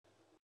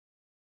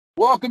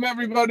Welcome,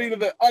 everybody, to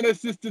the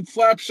Unassisted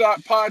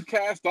Slapshot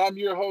Podcast. I'm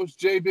your host,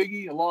 Jay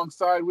Biggie.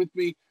 Alongside with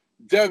me,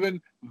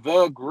 Devin,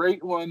 the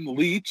Great One,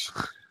 Leach.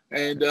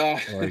 And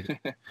I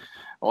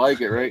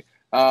like it, right?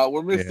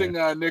 We're missing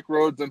Nick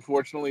Rhodes,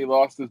 unfortunately. He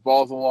lost his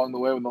balls along the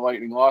way when the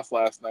Lightning lost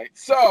last night.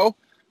 So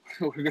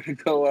we're gonna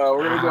go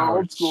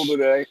old school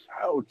today.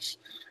 Ouch.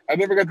 I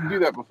never got to do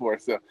that before.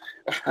 So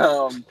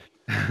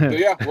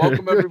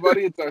welcome,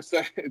 everybody. It's our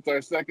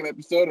second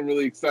episode. I'm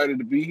really excited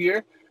to be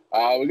here.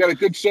 We got a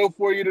good show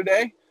for you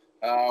today.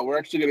 We're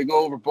actually going to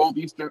go over both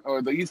the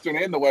Eastern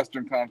and the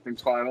Western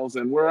Conference Finals,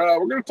 and we're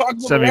going to talk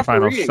about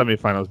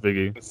semifinals,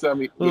 Biggie. The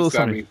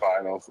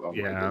semifinals. Oh,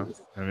 yeah,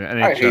 I mean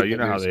NHL, you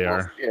know how they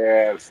are.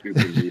 Yeah,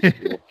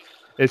 stupid.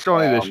 It's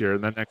only this year,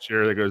 and then next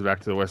year it goes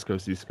back to the West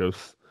Coast, East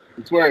Coast.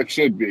 It's where it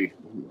should be,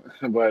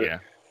 but yeah,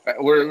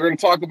 we're going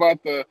to talk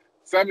about the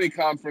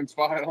semi-conference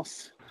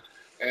finals,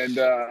 and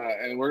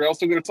we're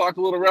also going to talk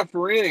a little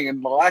refereeing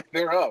and the lack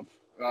thereof.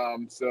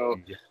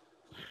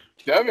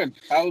 Devin,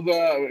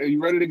 are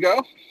you ready to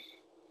go?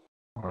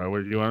 All right,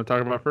 what do you want to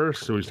talk about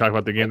first? Should we talk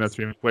about the game that's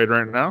being played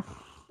right now?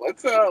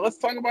 Let's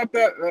talk about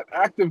that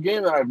active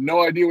game that I have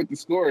no idea what the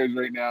score is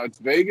right now. It's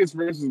Vegas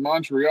versus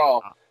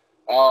Montreal.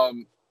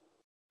 Can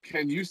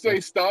you say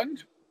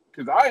stunned?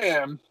 Because I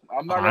am.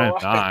 I'm not gonna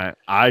lie.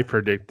 I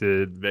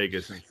predicted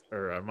Vegas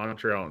or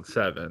Montreal in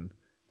 7.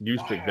 You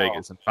picked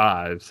Vegas in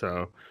 5.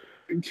 So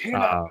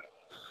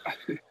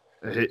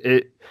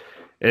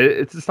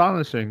It's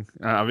astonishing.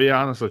 I'll be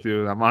honest with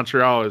you.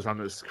 Montreal is on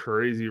this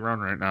crazy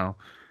run right now.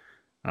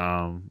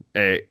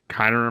 It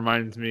kind of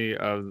reminds me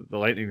of the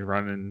Lightning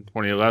run in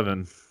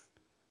 2011.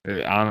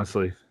 I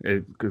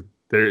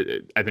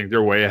think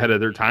they're way ahead of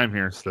their time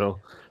here still,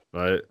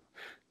 but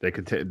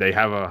they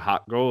have a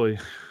hot goalie.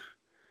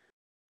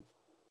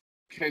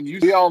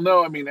 We all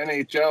know, I mean,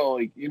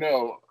 NHL,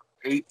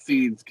 8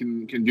 seeds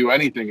can do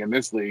anything in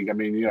this league. I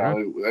mean,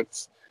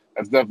 that's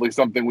definitely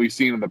something we've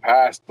seen in the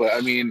past, but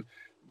I mean,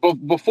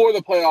 before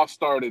the playoffs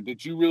started,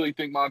 did you really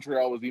think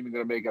Montreal was even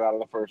going to make it out of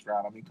the first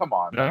round? I mean, come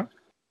on. No,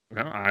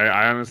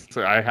 I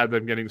honestly had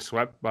them getting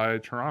swept by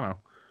Toronto.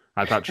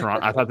 I thought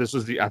this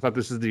is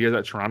the year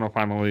that Toronto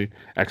finally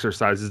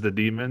exercises the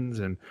demons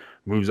and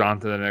moves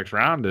on to the next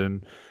round,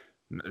 and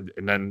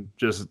then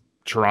just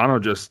Toronto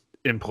just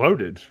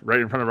imploded right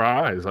in front of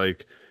our eyes.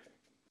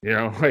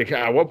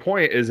 At what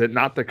point is it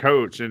not the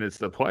coach and it's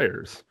the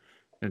players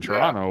in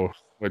Toronto? Yeah.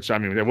 Which, I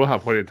mean, we'll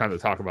have plenty of time to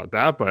talk about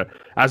that. But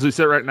as we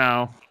sit right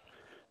now,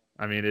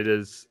 I mean, it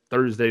is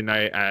Thursday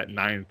night at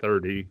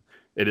 9:30.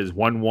 It is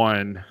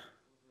 1-1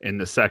 in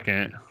the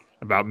second,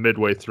 about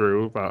midway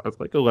through, about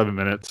 11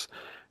 minutes.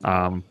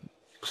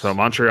 So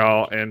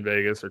Montreal and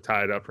Vegas are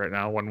tied up right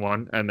now,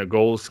 1-1. And the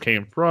goals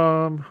came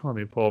from, let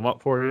me pull them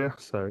up for you.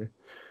 Sorry.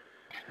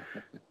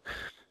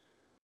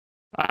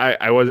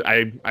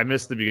 I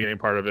missed the beginning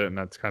part of it, and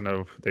that's kind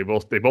of they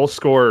both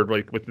scored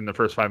within the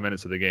first 5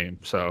 minutes of the game.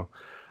 So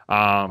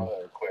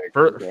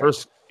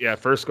first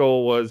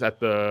goal was at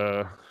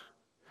the.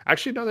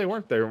 Actually, no, they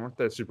weren't there. They weren't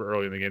that super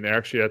early in the game. They're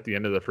actually at the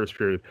end of the first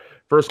period.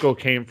 First goal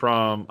came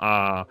from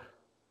let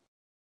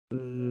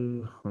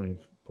me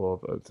pull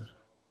up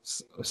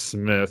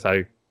Smith.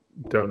 I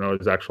don't know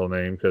his actual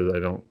name because I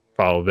don't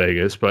follow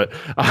Vegas, but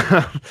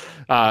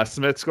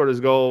Smith scored his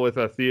goal with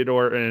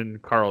Theodore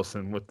and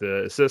Carlson with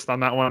the assist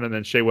on that one, and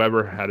then Shea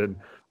Weber had an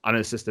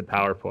unassisted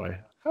power play.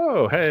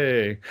 Oh,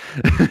 hey.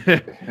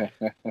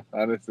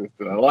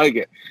 Unassisted. I like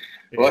it.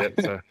 Yeah,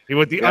 so he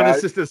went the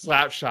unassisted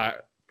slap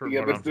shot for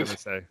what I'm trying to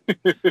say.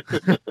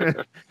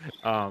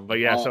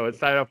 So it's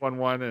tied up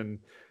 1-1, and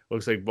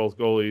looks like both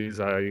goalies,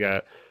 you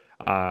got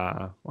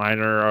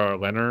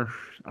Leonard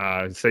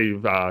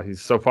saved,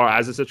 he's so far,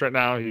 as it sits right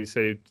now, he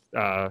saved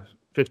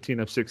 15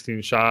 of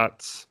 16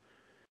 shots,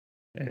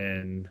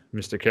 and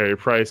Mr. Carey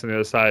Price on the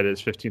other side is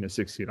 15 of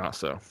 16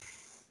 also.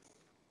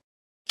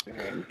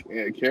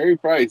 Yeah, Carey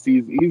Price,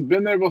 he's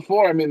been there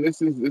before. I mean,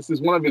 this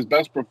is one of his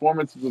best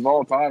performances of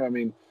all time. I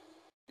mean,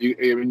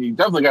 you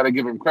definitely got to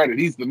give him credit.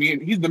 He's the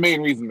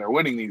main reason they're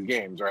winning these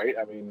games, right?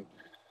 I mean,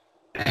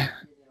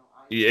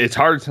 it's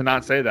hard to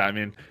not say that. I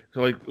mean,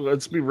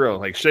 let's be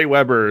real. Shea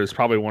Weber is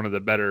probably one of the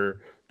better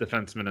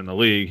defensemen in the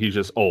league. He's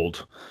just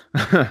old.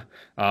 He's been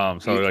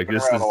around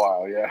a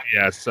while, yeah.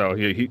 Yeah, so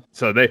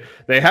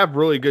they have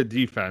really good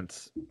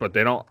defense, but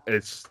they don't.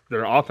 It's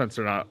their offense.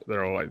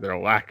 They're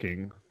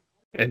lacking.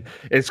 And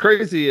it's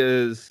crazy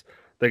is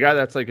the guy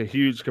that's a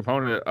huge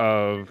component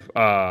of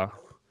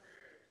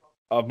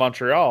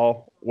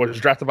Montreal was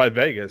drafted by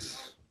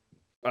Vegas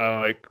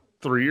 3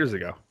 years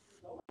ago.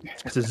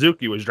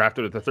 Suzuki was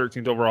drafted at the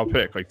 13th overall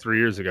pick 3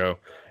 years ago,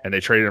 and they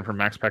traded him for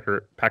Max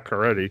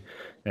Pacioretty,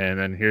 and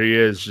then here he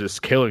is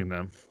just killing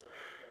them.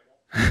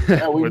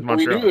 Yeah, we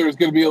knew there was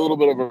going to be a little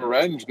bit of a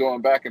revenge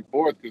going back and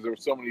forth because there were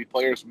so many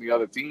players from the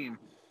other team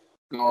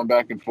going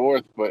back and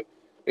forth, but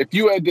if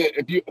you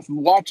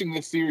watching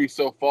this series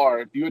so far,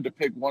 if you had to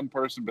pick one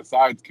person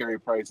besides Carey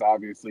Price,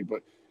 obviously,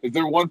 but is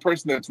there one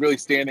person that's really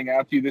standing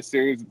out to you this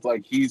series? It's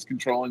he's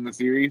controlling the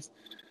series.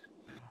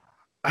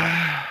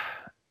 I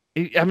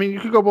mean, you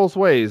could go both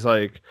ways.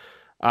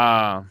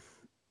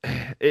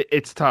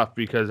 it's tough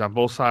because on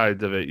both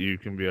sides of it, you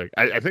can be like,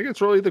 I think it's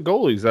really the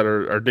goalies that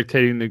are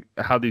dictating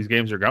how these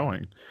games are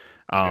going.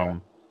 I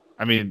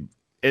mean,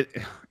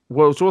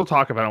 we'll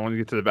talk about it when we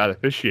get to the bad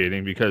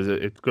officiating because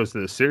it goes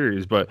to the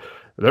series, but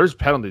there's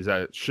penalties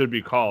that should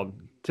be called,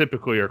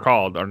 typically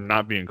are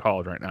not being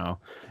called right now,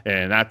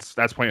 and that's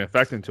playing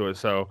effect into it.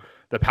 So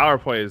the power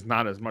play is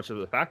not as much of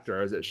a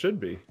factor as it should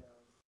be,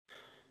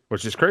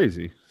 which is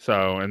crazy.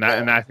 So, and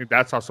I think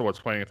that's also what's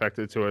playing effect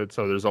into it.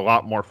 So there's a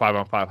lot more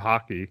 5-on-5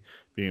 hockey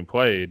being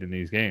played in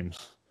these games.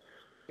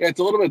 Yeah, it's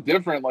a little bit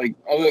different. Like,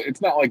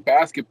 it's not like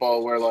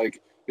basketball where like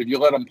if you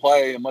let them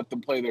play and let them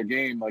play their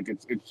game, like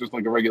it's just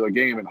like a regular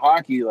game. In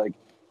hockey, like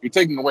you're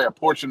taking away a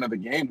portion of the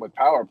game with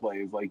power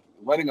plays. Like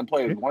letting them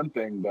play is one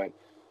thing, but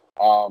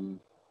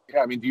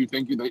yeah, I mean, do you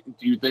think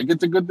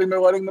it's a good thing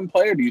they're letting them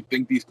play, or do you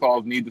think these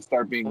calls need to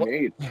start being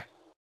made?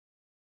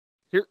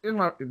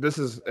 This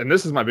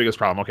is my biggest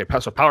problem. Okay,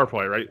 so power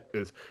play, right,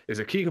 is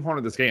a key component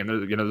of this game.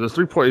 There's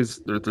 3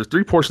 plays. There's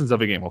 3 portions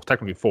of a game. Well,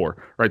 technically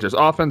 4, right? There's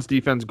offense,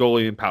 defense,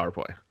 goalie, and power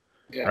play.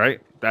 Yeah. All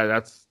right,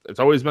 it's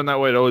always been that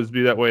way. It'll always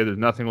be that way. There's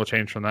nothing will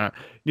change from that.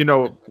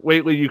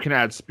 Lately you can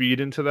add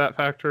speed into that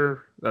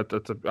factor.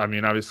 I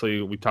mean,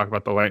 obviously we talk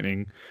about the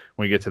Lightning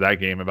when we get to that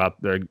game about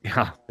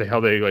how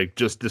they like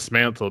just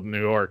dismantled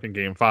New York in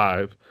Game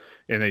 5,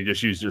 and they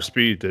just used their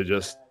speed to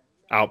just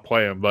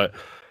outplay them. But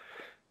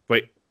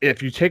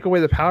if you take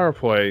away the power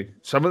play,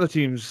 some of the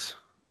teams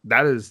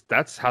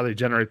that's how they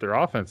generate their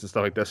offense and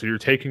stuff like that. So you're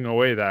taking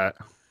away that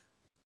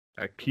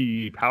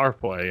key power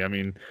play. I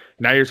mean,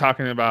 now you're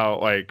talking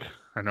about, like,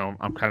 I know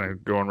I'm kind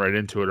of going right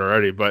into it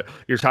already, but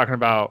you're talking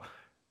about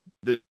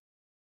the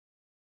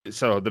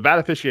bad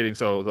officiating.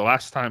 So the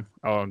last time,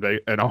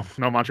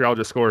 Montreal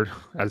just scored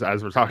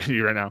as we're talking to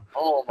you right now.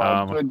 Oh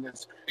my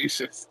goodness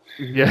gracious!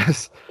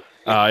 Yes,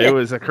 it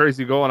was a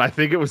crazy goal, and I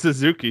think it was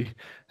Suzuki.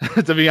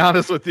 To be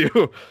honest with you,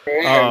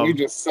 we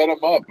just set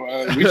him up.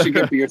 We should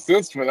get the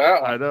assist for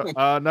that one.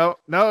 I know.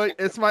 No,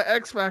 it's my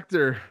X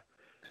factor.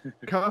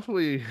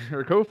 Copley,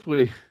 I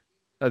think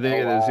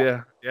it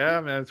is. Yeah,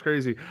 man, it's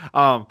crazy.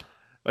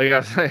 Like I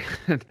was saying,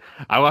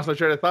 I lost my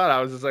train of thought.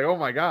 I was just like, oh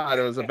my god,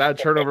 it was a bad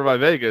turnover by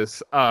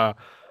Vegas. But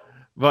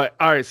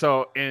all right,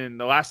 so in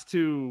the last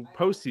 2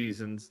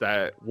 postseasons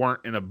that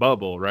weren't in a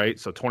bubble, right?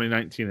 So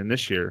 2019 and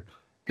this year,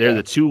 they're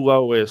the 2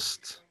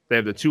 lowest. They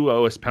have the 2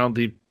 lowest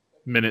penalty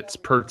minutes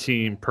per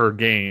team per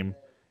game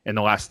in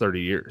the last 30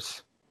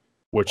 years,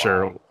 which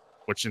in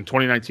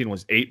 2019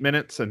 was 8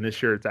 minutes, and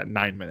this year it's at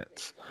 9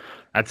 minutes.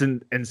 That's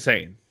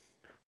insane.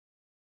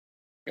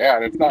 Yeah,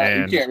 and it's not.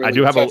 And you can't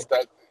really test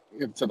that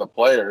to the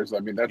players. I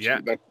mean,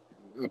 the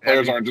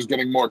players aren't just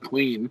getting more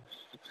clean.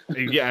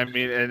 Yeah, I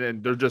mean,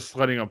 and they're just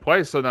letting them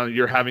play. So now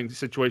you're having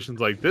situations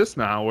like this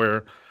now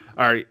where,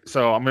 all right,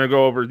 so I'm going to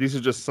go over. These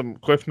are just some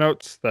cliff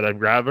notes that I've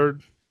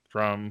gathered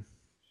from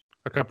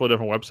a couple of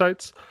different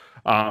websites.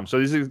 So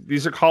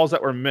these are calls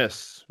that were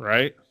missed,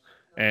 right?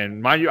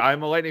 And mind you,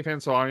 I'm a Lightning fan,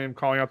 so I am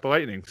calling out the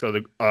Lightning. So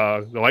the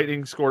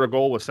Lightning scored a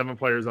goal with 7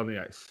 players on the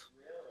ice.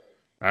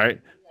 All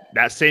right.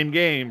 That same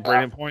game,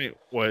 Brayden Point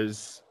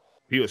was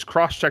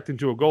cross-checked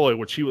into a goalie,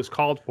 which he was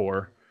called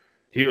for.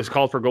 He was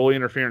called for goalie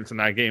interference in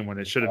that game when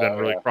it should have been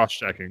really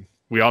cross-checking.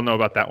 We all know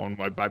about that one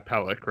by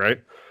Pelech, right?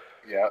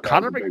 Yeah.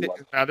 Connor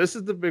McDavid. Now this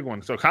is the big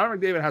one. So Connor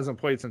McDavid hasn't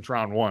played since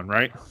round 1,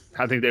 right?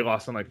 I think they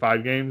lost in like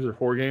 5 games or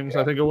 4 games.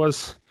 Yeah. I think it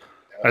was.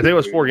 I think it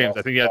was 4 games.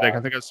 I think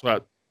that's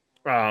about.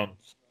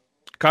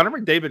 Connor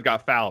McDavid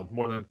got fouled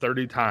more than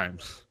 30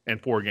 times in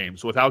 4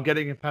 games without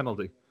getting a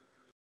penalty.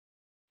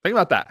 Think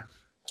about that.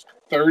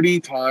 30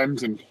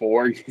 times in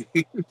 4 games.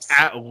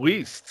 At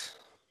least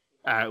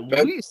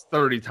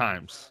 30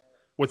 times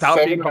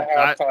without being called.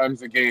 7.5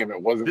 times a game.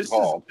 It wasn't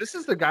called. This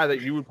is the guy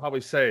that you would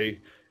probably say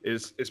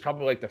is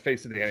probably like the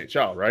face of the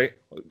NHL, right?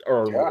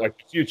 Or like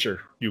the future,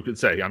 you could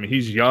say. I mean,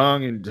 he's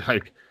young and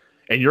like,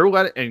 and you're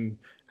letting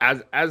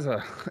as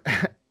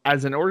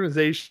an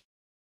organization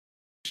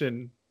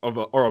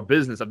or a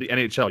business of the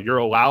NHL, you're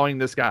allowing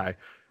this guy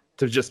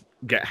to just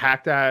get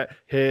hacked at,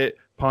 hit,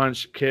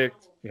 punch,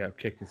 kicked. Yeah,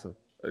 kick is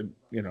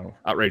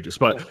outrageous,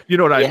 but you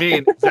know what I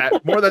mean.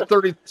 That more than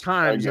 30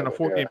 times in a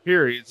 4-game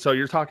period. So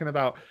you're talking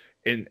about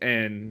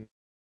in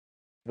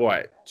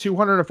what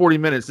 240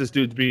 minutes, this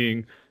dude's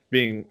being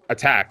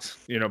attacked,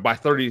 by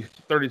 30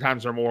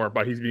 times or more.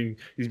 But he's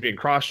being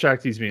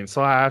cross-checked, he's being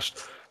slashed,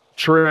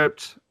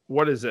 tripped.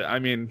 What is it? I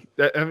mean,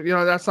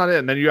 that's not it.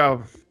 And then you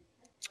have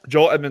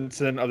Joel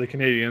Edmondson of the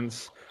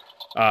Canadiens.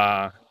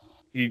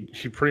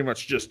 He pretty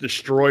much just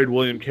destroyed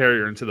William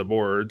Carrier into the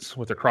boards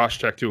with a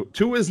cross-check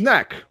to his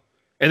neck,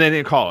 and they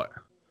didn't call it.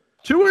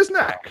 To his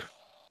neck.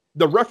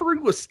 The referee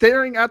was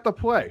staring at the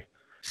play.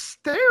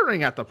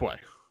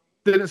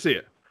 Didn't see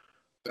it.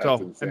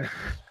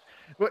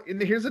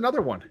 And here's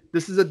another one.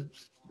 This is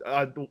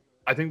I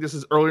think this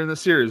is earlier in the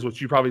series, which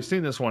you've probably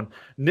seen this one.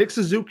 Nick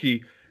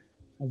Suzuki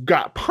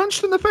got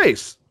punched in the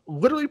face.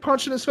 Literally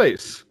punched in his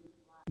face.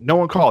 No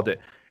one called it.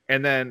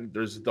 And then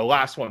there's the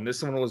last one.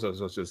 This one was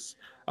just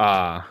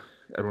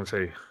everyone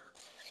say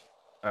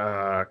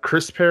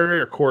Chris Perry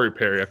or Corey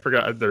Perry. I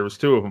forgot. There was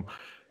 2 of them.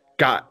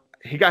 Got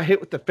he got hit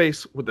with the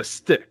face with a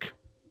stick.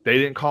 They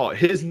didn't call it.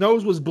 His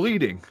nose was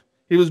bleeding.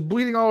 He was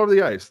bleeding all over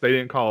the ice. They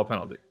didn't call a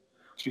penalty.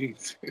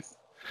 Jesus.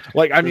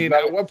 Like, I mean,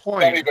 at what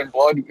point? It's not even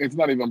blood. It's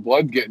not even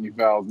blood getting you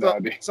fouls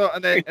nowadays. So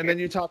and then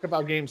you talk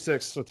about Game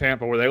 6 with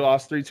Tampa, where they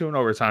lost 3-2 in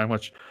overtime.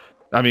 Which,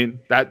 I mean,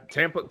 that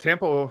Tampa.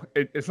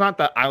 It's not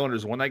that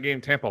Islanders won that game.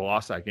 Tampa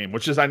lost that game.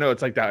 Which is, I know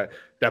it's like that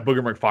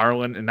Booger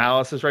McFarland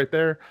analysis right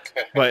there.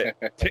 But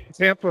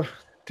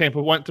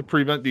Tampa went to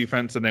prevent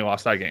defense and they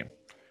lost that game.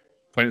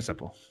 Plain and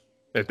simple.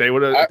 If they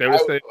would have,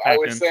 I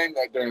was saying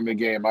that during the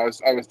game. I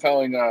was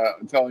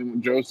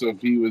telling Joseph,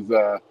 we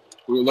were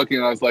looking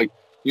and I was like,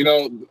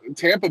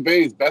 Tampa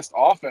Bay's best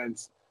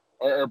offense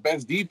or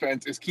best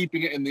defense is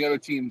keeping it in the other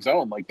team's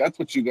zone. Like, that's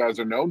what you guys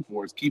are known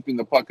for, is keeping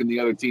the puck in the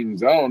other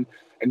team's zone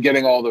and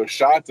getting all those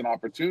shots and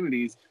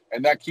opportunities.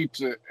 And that keeps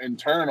it in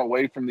turn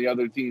away from the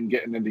other team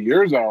getting into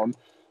your zone.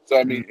 So,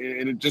 I mean,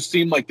 and it just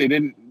seemed like they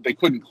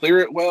couldn't clear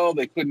it well.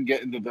 They couldn't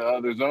get into the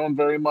other zone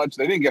very much.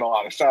 They didn't get a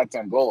lot of shots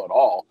on goal at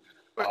all.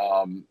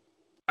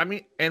 I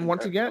mean, and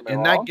once again,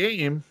 in that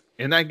game,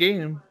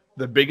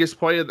 the biggest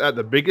play of that,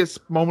 the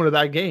biggest moment of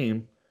that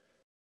game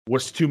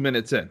was 2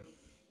 minutes in,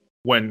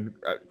 when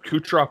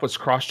Kucherov was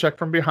cross-checked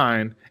from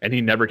behind and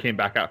he never came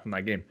back out from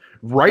that game.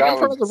 Right in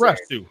front of the ref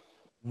too.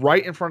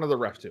 Right in front of the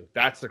ref too.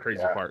 That's the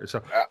crazy part.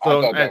 So I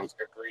thought that was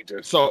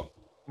egregious. So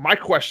my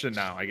question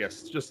now, I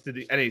guess, just to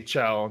the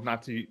NHL,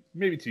 not to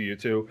maybe to you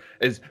too,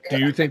 is do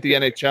you think the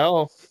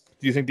NHL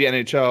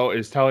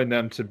is telling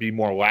them to be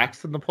more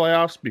lax in the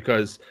playoffs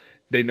because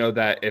they know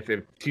that if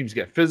teams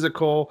get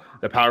physical,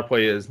 the power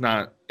play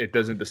it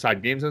doesn't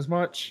decide games as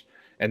much,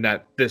 and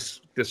that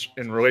this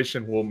in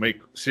relation will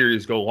make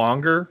series go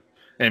longer,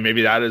 and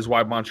maybe that is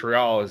why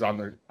Montreal is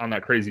on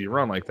that crazy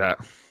run like that.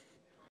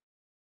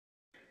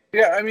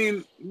 Yeah, I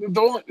mean,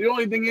 the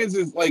only thing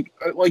is like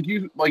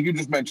you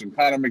just mentioned,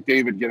 Connor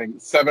McDavid getting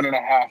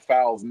 7.5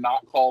 fouls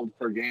not called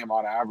per game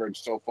on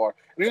average so far,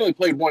 and he only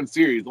played one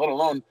series. Let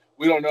alone,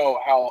 we don't know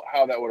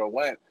how that would have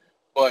went.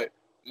 But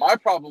my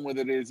problem with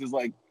it is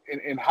like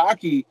in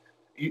hockey,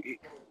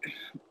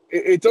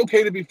 it's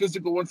okay to be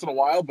physical once in a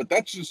while, but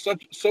that's just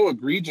so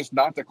egregious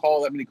not to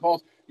call that many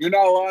calls. You're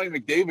not allowing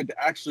McDavid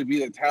to actually be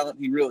the talent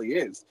he really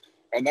is.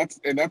 And that's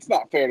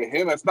not fair to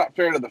him. That's not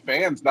fair to the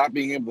fans, not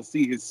being able to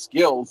see his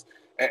skills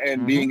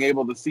and being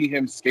able to see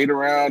him skate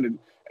around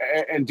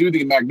and do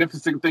the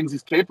magnificent things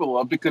he's capable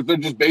of, because they're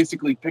just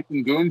basically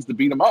picking goons to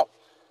beat him up.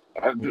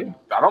 I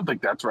don't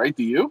think that's right.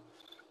 Do you?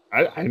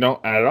 I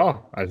don't at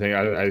all. I think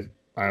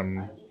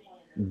I'm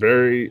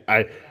very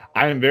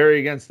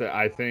against it.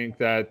 I think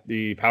that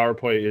the power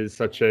play is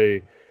such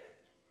a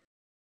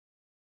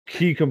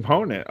key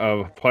component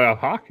of playoff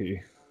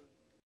hockey,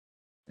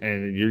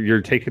 and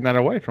you're taking that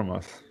away from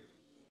us.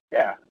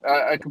 Yeah,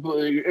 I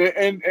completely.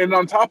 And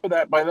on top of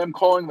that, by them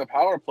calling the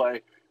power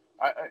play,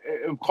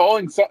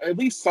 at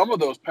least some of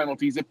those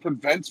penalties, it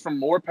prevents from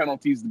more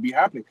penalties to be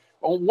happening.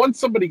 Well, once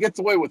somebody gets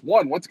away with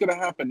one, what's going to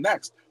happen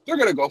next? They're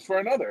going to go for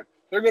another.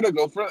 They're going to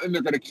go for it, and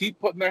they're going to keep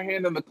putting their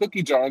hand in the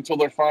cookie jar until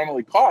they're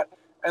finally caught.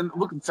 And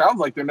look, it sounds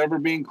like they're never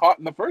being caught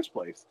in the first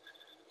place.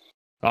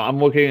 I'm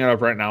looking it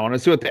up right now. I want to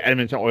see what the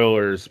Edmonton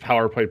Oilers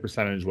power play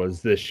percentage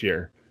was this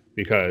year,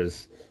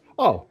 because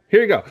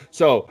here you go.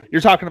 So you're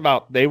talking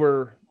about he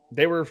was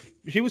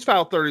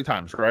fouled 30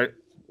 times, right?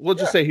 We'll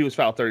just say he was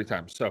fouled 30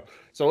 times.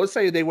 So let's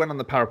say they went on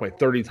the power play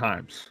 30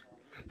 times.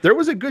 There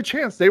was a good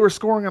chance they were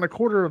scoring on a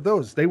quarter of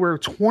those. They were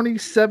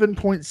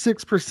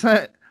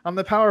 27.6% on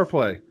the power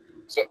play.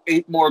 So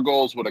 8 more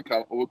goals could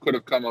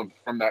have come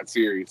from that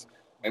series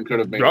and could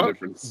have made a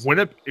difference.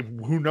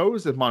 Who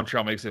knows if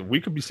Montreal makes it? We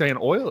could be saying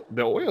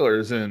the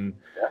Oilers in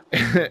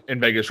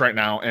Vegas right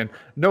now. And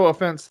no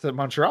offense to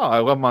Montreal, I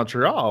love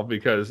Montreal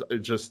because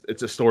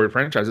it's a storied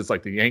franchise. It's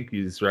like the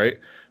Yankees, right?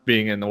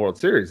 Being in the World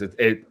Series,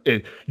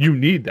 you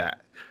need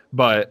that.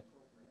 But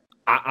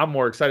I'm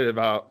more excited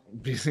about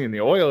seeing the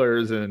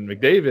Oilers and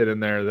McDavid in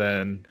there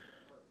than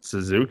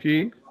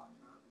Suzuki.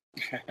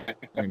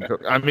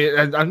 I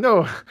mean, I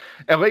know,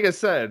 and like I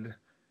said,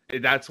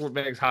 that's what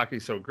makes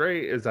hockey so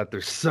great, is that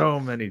there's so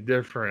many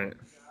different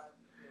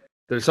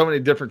teams.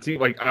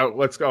 Like,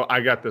 let's go. I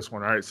got this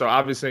one. All right. So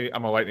obviously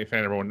I'm a Lightning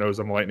fan. Everyone knows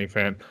I'm a Lightning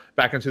fan.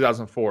 Back in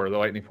 2004, the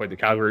Lightning played the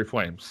Calgary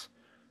Flames.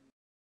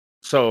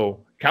 So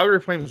Calgary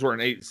Flames were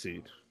an 8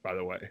 seed, by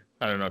the way.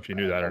 I don't know if you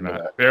knew that or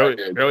not.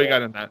 Barely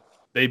got in that.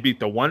 They beat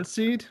the 1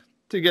 seed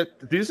to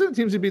get. These are the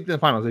teams who beat the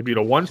finals. They beat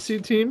a 1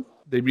 seed team,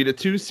 they beat a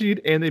 2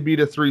 seed, and they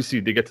beat a 3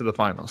 seed to get to the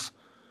finals.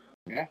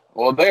 Yeah.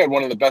 Well, they had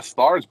one of the best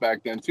stars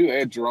back then too. They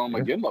had Jerome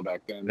McGinley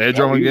back then. They had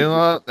Jerome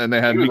McGinley, and they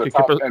had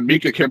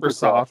Mika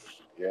Kiprusoff.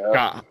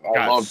 Yeah,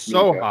 got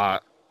so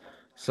hot.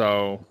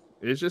 So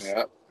it's just.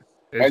 Yeah.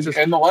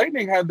 And the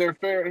Lightning had their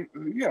fair,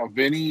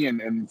 Vinny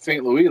and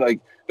St. Louis.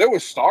 Like, there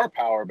was star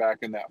power back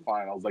in that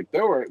finals. Like,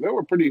 there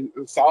were pretty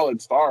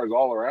solid stars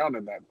all around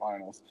in that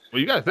finals.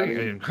 Well, you got to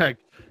think, like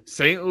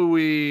St.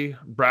 Louis,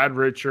 Brad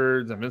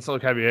Richards, and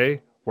Vincent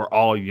Lecavalier were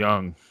all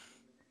young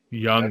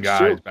guys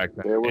true. Back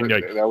then.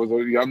 That was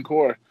a young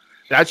core.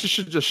 That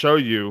should just show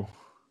you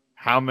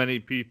how many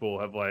people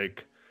have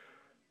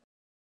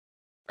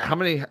how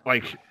many,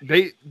 like,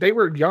 they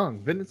were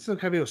young. Vincent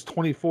Cavalier was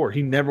 24.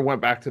 He never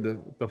went back to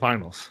the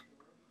finals.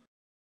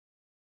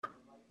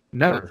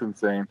 Never. That's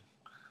insane.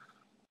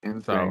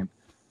 So.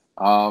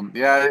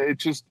 Yeah,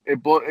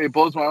 it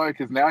blows my mind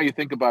because now you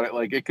think about it,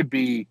 like it could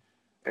be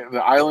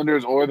the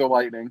Islanders or the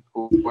Lightning,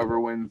 whoever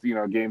wins,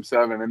 Game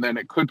 7, and then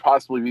it could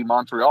possibly be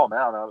Montreal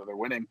now that they're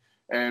winning.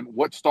 And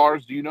what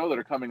stars do you know that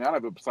are coming out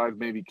of it besides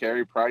maybe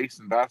Carey Price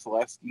and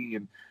Vasilevsky?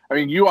 And I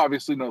mean, you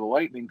obviously know the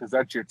Lightning because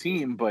that's your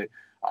team, but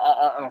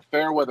on a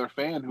fair weather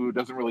fan who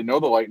doesn't really know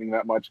the Lightning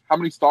that much, how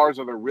many stars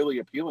are there really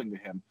appealing to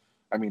him?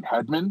 I mean,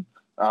 Hedman.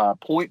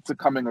 Points are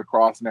coming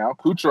across now.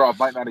 Kucherov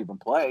might not even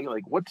play.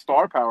 Like, what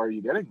star power are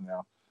you getting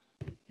now?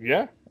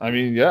 Yeah, I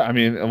mean,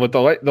 with the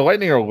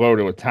Lightning are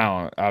loaded with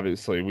talent.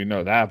 Obviously, we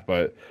know that.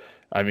 But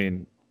I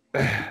mean,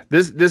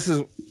 this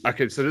is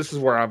okay. So this is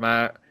where I'm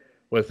at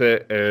with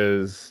it.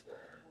 Is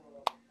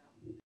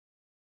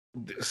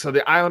so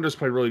the Islanders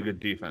play really good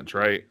defense,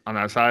 right, on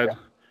that side. Yeah.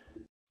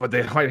 But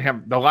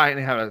the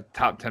Lightning have a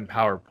top 10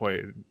 power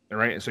play,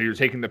 right? So you're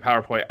taking the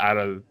power play out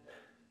of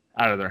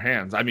their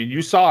hands. I mean,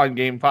 you saw in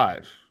Game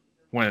 5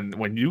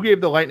 when you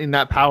gave the Lightning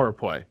that power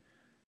play,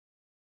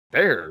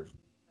 they're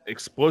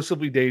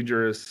explosively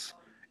dangerous,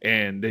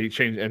 and they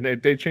changed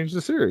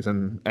the series,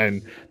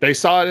 and they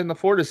saw it in the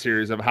Florida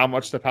series of how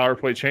much the power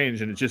play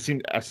changed, and it just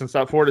seemed since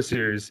that Florida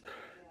series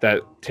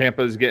that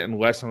Tampa is getting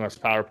less and less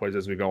power plays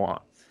as we go on.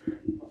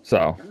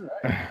 So.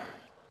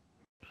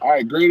 All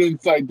right, great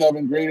insight,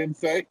 Devin. Great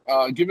insight.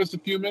 Give us a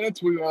few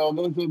minutes. We'll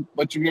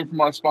let you hear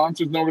from our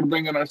sponsors. Now we're going to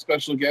bring in our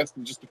special guest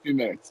in just a few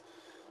minutes.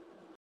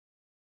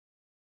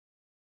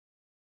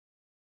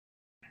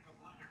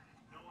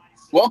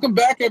 Welcome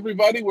back,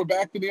 everybody. We're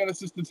back to the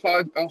Unassisted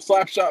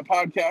Slapshot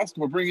podcast.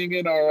 We're bringing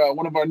in our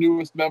one of our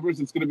newest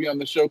members. It's going to be on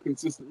the show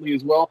consistently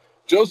as well,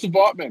 Joseph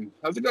Ottman.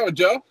 How's it going,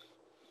 Joe?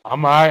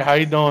 I'm all right. How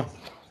you doing?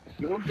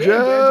 Doing good,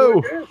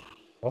 Joe. Good.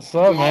 What's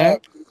up, man?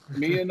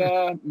 Me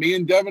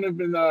and Devin have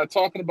been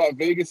talking about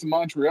Vegas and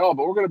Montreal,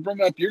 but we're going to bring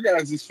up your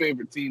guys'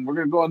 favorite team. We're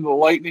going to go into the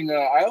Lightning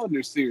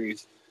Islanders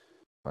series.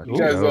 You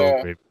guys,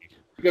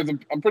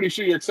 I'm pretty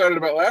sure you're excited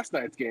about last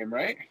night's game,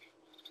 right?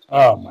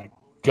 Oh my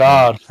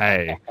God!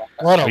 Hey,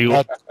 what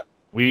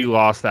we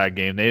lost that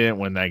game. They didn't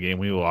win that game.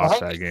 We lost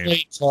that game.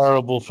 They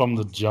terrible from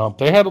the jump.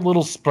 They had a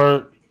little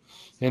spurt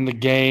in the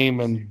game,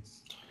 and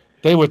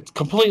they were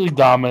completely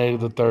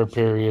dominated the third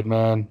period,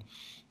 man.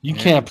 You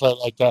can't play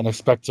like that and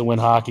expect to win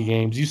hockey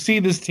games. You see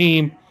this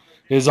team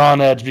is on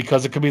edge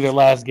because it could be their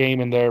last game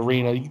in their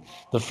arena.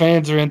 The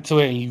fans are into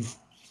it, and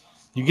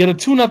you get a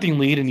 2-0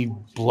 lead and you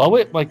blow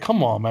it. Like,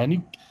 come on, man.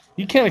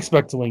 You can't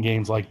expect to win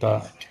games like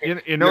that.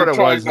 You know what it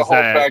was? To hold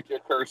back your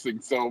cursing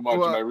so much,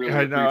 and I really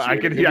I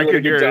could hear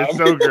it. It's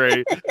so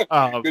great.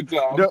 Good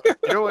job.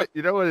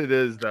 You know what it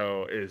is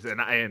though is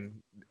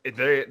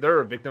they're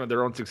a victim of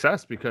their own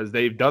success because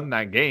they've done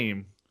that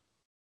game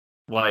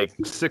like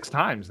 6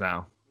 times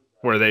now,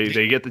 where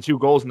they get the 2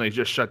 goals and they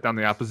just shut down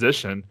the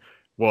opposition.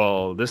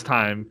 Well, this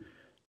time,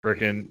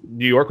 freaking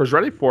New York was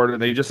ready for it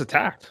and they just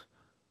attacked.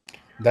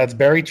 That's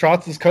Barry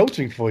Trotz's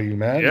coaching for you,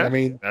 man. Yeah, I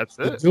mean, that's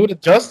it. The dude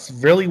adjusts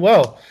really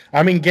well.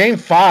 I mean, Game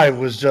 5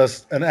 was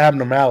just an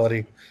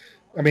abnormality.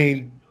 I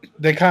mean,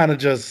 they kind of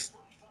just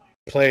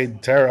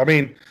played terrible. I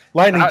mean,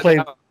 Lightning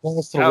played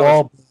balls to the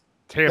wall.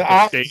 The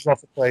Islanders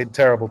also played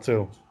terrible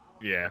too.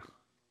 Yeah.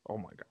 Oh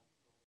my God.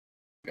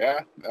 Yeah,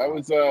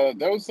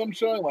 that was some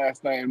showing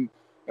last night, and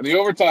the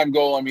overtime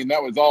goal. I mean,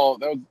 that was not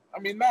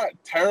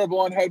terrible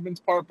on Hedman's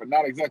part, but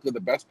not exactly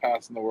the best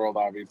pass in the world,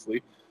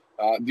 obviously.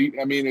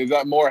 Is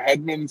that more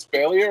Hedman's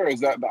failure, or is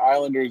that the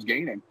Islanders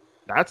gaining?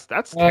 That's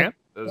that's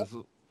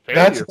Lightning's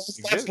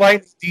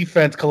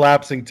defense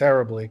collapsing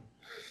terribly.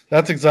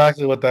 That's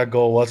exactly what that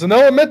goal was, and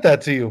they'll admit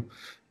that to you.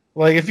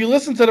 Like, if you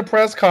listen to the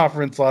press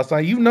conference last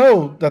night, you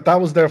know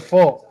that was their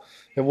fault.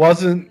 It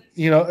wasn't,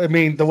 I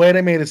mean, the way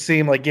they made it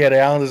seem like, yeah,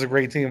 the Islanders are a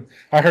great team.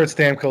 I heard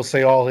Stamkos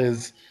say all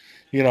his,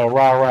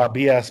 rah-rah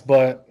BS,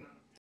 but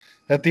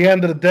at the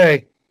end of the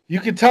day, you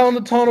could tell in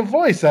the tone of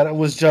voice that it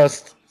was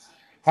just,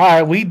 all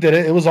right, we did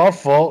it. It was our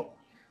fault.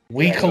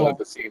 We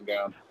collapsed. The team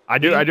down. I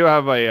do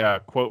have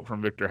a quote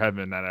from Victor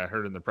Hedman that I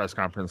heard in the press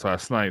conference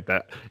last night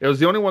that it was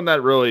the only one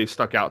that really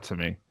stuck out to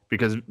me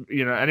because,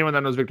 anyone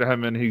that knows Victor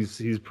Hedman,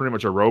 he's pretty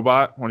much a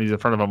robot when he's in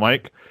front of a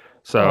mic.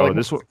 So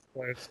this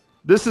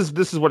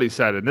is what he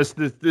said, and this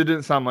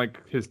didn't sound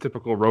like his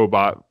typical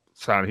robot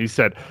sound. He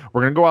said,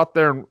 "We're gonna go out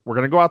there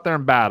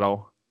and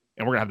battle,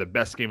 and we're gonna have the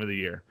best game of the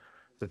year."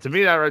 So to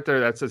me, that right there,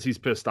 that says he's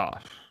pissed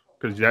off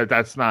because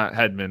that's not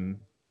Hedman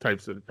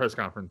types of press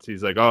conference.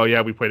 He's like, "Oh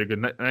yeah, we played a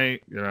good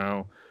night,"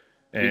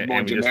 He's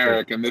more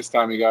generic, and this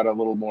time he got a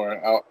little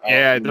more out.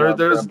 Yeah,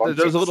 there's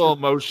a little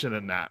emotion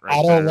in that. Right?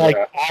 I don't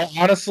I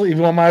honestly, if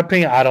you want my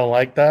opinion, I don't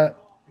like that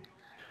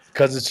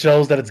because it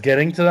shows that it's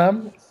getting to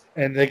them.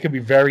 And they could be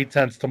very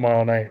tense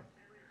tomorrow night.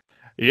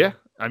 Yeah,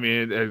 I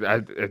mean,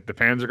 the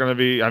fans are going to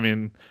be. I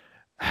mean,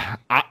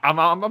 I'm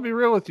gonna be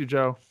real with you,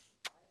 Joe.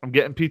 I'm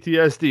getting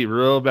PTSD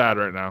real bad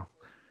right now.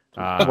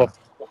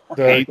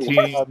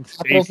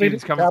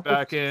 18's coming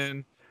back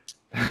in.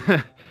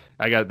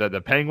 I got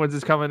the Penguins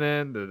is coming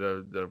in.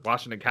 The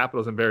Washington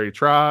Capitals and Barry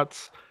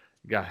Trotz.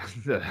 Got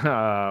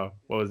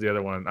what was the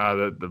other one?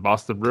 The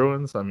Boston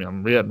Bruins. I mean,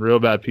 I'm getting real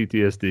bad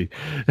PTSD.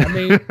 I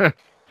mean,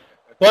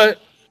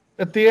 but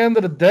at the end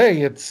of the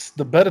day, it's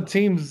the better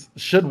teams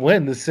should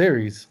win this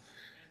series.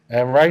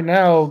 And right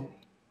now,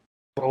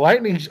 the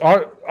Lightning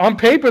are on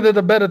paper they're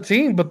the better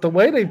team, but the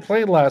way they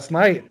played last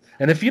night,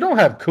 and if you don't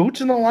have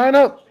Cooch in the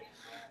lineup,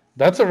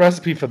 that's a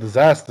recipe for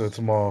disaster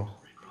tomorrow.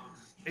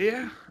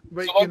 Yeah,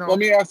 but so let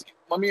me ask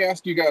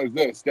you guys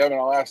this, Devin.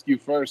 I'll ask you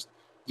first.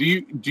 Do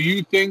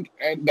you think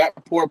that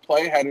poor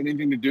play had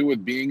anything to do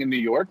with being in New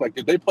York? Like,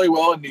 did they play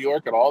well in New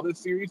York at all this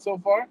series so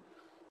far?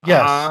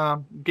 Yes.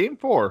 Game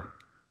 4.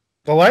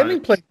 The Lightning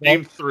played well.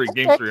 Game 3.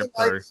 I'm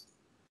sorry.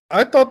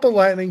 I thought the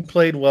Lightning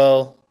played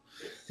well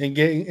in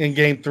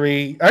game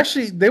 3.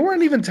 Actually, they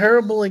weren't even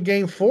terrible in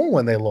game 4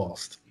 when they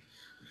lost.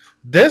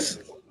 The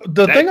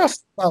thing I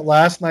saw about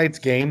last night's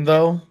game,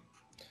 though,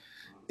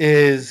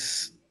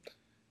 is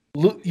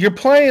you're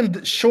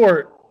playing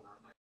short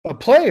a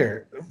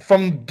player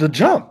from the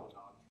jump.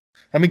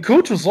 I mean,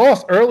 Cooch was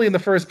lost early in the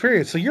first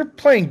period, so you're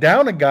playing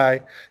down a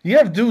guy. You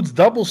have dudes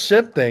double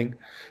shifting,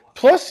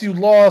 plus you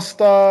lost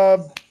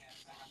a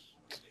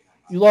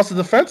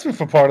defenseman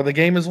for part of the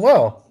game as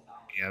well.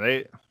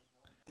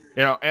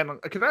 Yeah, and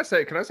can I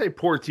say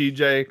poor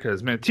TJ?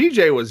 Because man,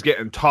 TJ was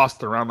getting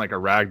tossed around like a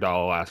rag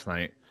doll last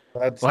night.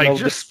 That's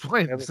just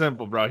plain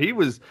simple, bro. He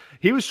was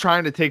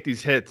trying to take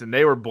these hits, and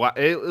they were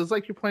it was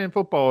like you're playing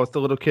football with the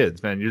little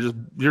kids, man.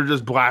 You're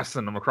just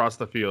blasting them across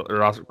the field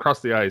or across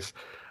the ice.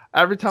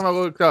 Every time I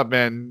looked up,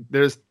 man,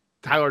 there's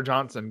Tyler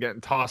Johnson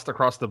getting tossed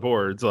across the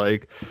boards.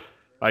 Like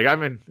I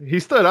mean, he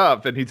stood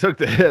up and he took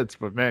the hits,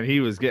 but man, he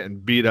was getting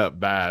beat up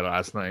bad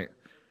last night,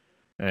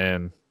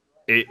 and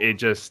it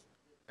just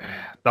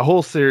the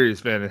whole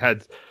series, man. It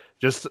had.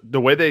 Just the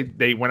way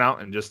they went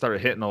out and just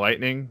started hitting the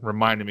Lightning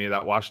reminded me of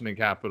that Washington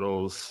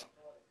Capitals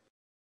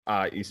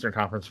Eastern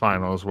Conference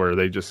Finals where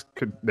they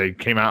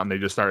came out and they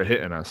just started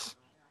hitting us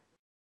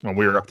when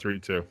we were up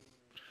 3-2.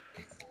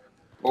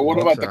 Well,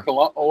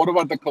 what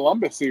about the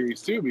Columbus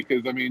series too?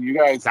 Because I mean,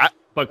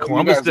 but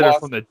Columbus did it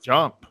from the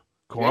jump.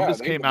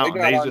 Columbus came out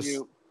and they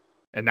just,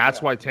 and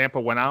that's why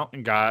Tampa went out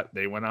and got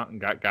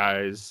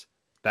guys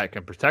that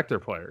can protect their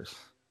players.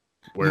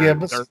 Where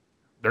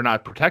they're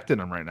not protecting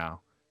them right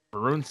now.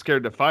 Maroon's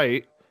scared to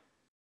fight.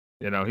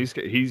 You know, he's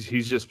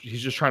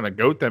just trying to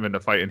goat them into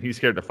fight, and he's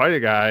scared to fight a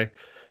guy.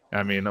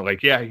 I mean,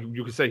 like, yeah,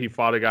 you could say he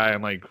fought a guy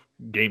in like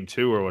game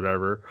 2 or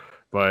whatever,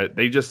 but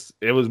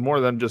it was more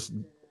than just,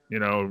 you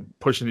know,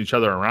 pushing each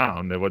other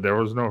around. There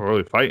was no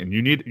really fighting.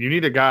 You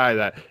need a guy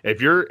that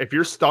if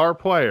you're star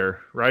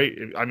player, right?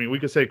 I mean, we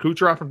could say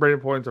Kucherov and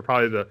Brayden Point are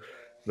probably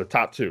the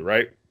top 2,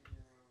 right?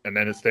 And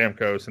then it's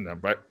Stamkos and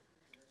them, right?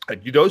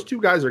 Like those 2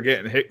 guys are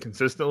getting hit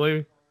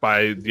consistently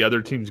by the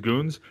other team's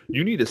goons.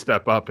 You need to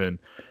step up and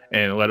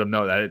let them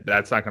know that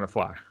that's not going to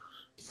fly.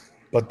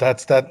 But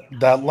that's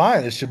that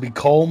line. It should be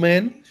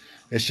Coleman.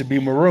 It should be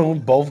Maroon,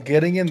 both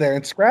getting in there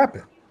and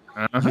scrapping.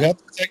 Uh-huh.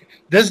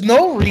 There's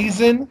no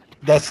reason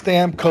that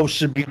Stamkos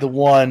should be the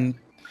one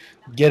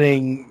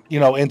getting, you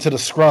know, into the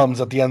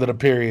scrums at the end of the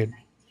period.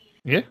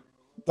 Yeah.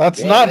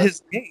 That's not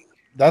his game.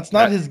 That's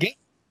not his game.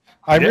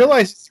 I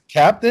realize he's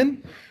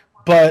captain,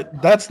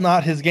 but that's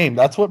not his game.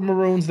 That's what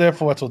Maroon's there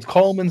for. That's what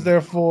Coleman's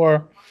there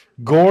for.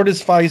 Gord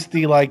is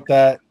feisty like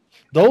that.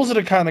 Those are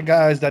the kind of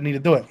guys that need to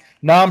do it.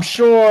 Now, I'm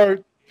sure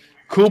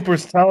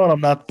Cooper's telling them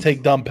not to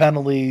take dumb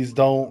penalties.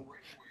 Don't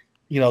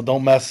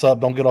mess up.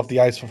 Don't get off the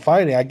ice for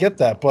fighting. I get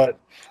that, but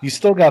you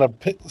still got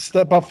to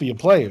step up for your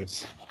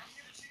players.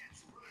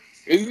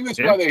 Isn't this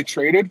why they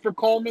traded for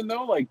Coleman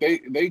though? Like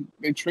they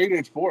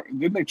traded for,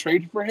 didn't they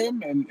trade for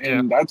him?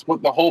 And that's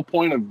what the whole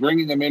point of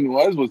bringing him in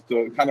was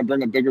to kind of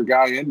bring a bigger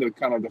guy in to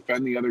kind of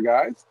defend the other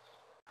guys.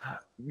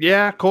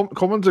 Yeah,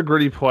 Coleman's a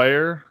gritty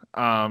player. They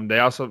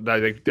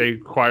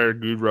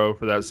acquired Goodrow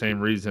for that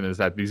same reason, is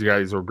that these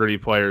guys are gritty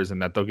players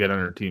and that they'll get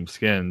under team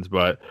skins.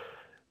 But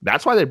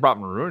that's why they brought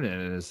Maroon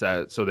in, is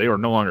that so they were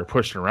no longer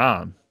pushed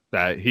around,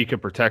 that he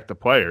could protect the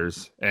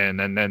players.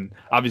 And then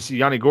obviously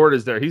Yanni Gord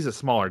is there. He's a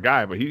smaller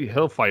guy, but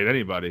he'll fight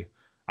anybody.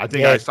 I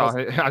think I saw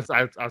him. I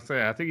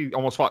think he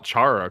almost fought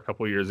Chara a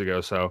couple of years ago.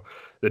 So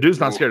the dude's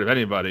not scared of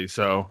anybody.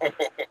 So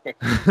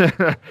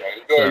go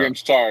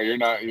against Chara. You're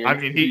not. I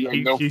mean,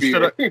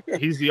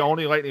 he's the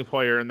only Lightning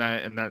player in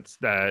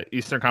that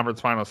Eastern Conference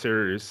Final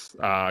Series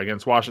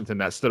against Washington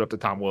that stood up to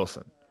Tom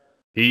Wilson.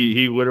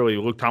 He literally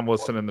looked Tom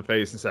Wilson in the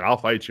face and said, "I'll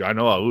fight you. I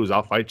know I'll lose.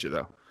 I'll fight you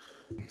though."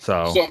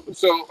 So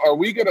are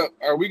we gonna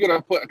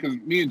put, because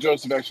me and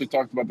Joseph actually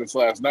talked about this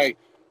last night.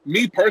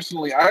 Me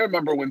personally, I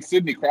remember when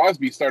Sidney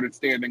Crosby started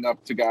standing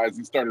up to guys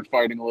and started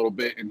fighting a little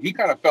bit, and he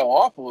kind of fell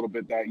off a little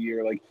bit that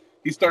year. Like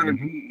he started,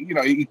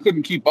 he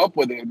couldn't keep up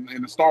with it, and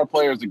the star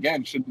players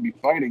again shouldn't be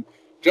fighting.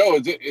 Joe,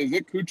 is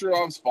it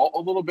Kucherov's fault a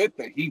little bit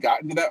that he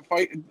got into that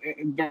fight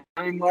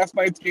during last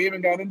night's game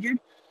and got injured?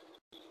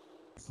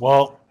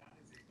 Well,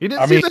 he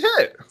didn't see the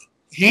hit.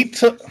 He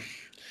took.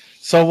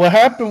 So what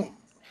happened?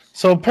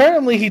 So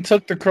apparently he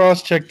took the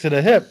cross check to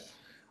the hip.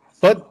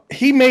 But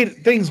he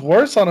made things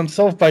worse on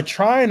himself by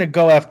trying to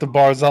go after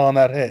Barzell on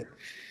that hit.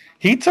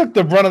 He took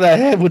the brunt of that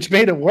hit, which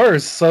made it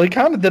worse. So he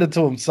kind of did it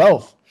to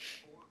himself.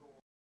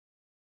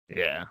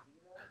 Yeah.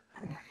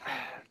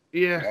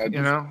 Yeah,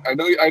 you know. I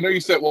know you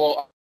said,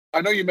 well,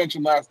 I know you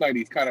mentioned last night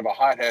he's kind of a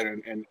hothead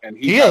and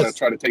he He kind of is.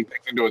 tried to take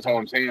things into his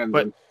own hands.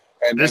 But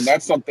and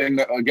that's something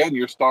that, again,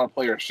 your star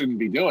player shouldn't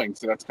be doing.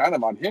 So that's kind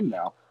of on him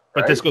now.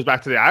 But right? this goes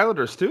back to the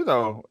Islanders too,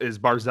 though. Is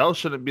Barzell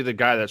shouldn't be the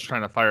guy that's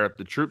trying to fire up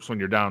the troops when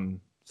you're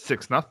down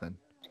 6-0.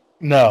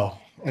 No,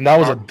 and that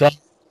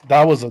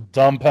was a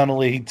dumb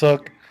penalty he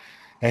took,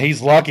 and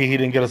he's lucky he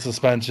didn't get a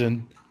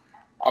suspension.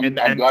 I'm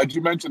glad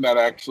you mentioned that,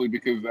 actually,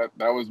 because that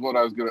was what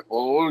I was gonna.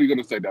 Well, what were you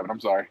gonna say, Devin? I'm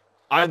sorry.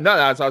 No,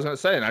 that's what I was going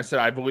to say, and I said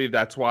I believe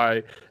that's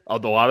why a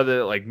lot of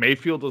the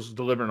Mayfield was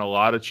delivering a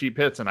lot of cheap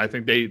hits, and I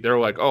think they're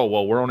like, oh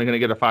well, we're only going to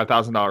get a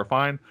 $5,000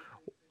 fine.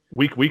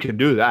 We can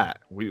do that.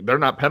 They're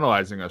not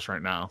penalizing us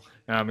right now.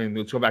 And I mean,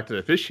 let's go back to the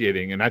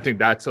officiating, and I think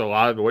that's a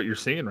lot of what you're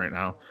seeing right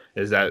now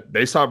is that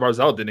they saw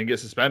Barzell didn't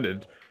get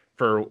suspended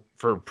for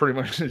pretty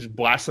much just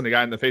blasting the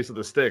guy in the face with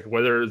a stick,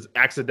 whether it's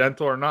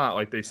accidental or not,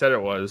 like they said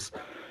it was.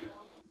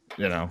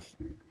 You know.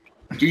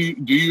 Do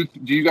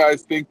you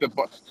guys think that?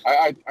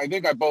 I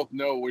think I both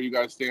know where you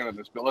guys stand on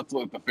this, but let's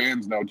let the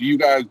fans know. Do you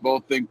guys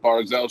both think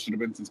Barzell should have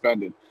been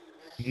suspended?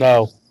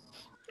 No.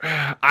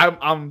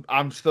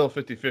 I'm still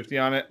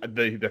 50-50 on it.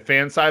 The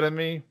fan side of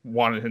me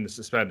wanted him to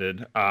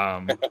suspended.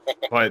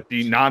 But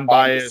the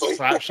non-biased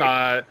slap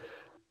shot,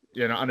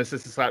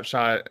 unassisted slap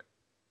shot,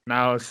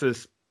 now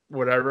assist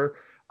whatever.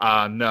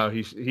 No,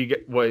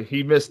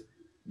 he missed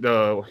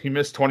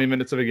 20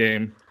 minutes of a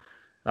game.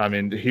 I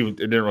mean, it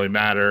didn't really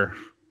matter.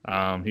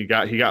 He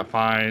got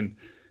fined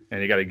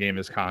and he got a game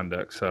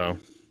misconduct. So,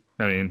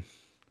 I mean,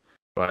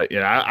 but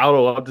yeah, I would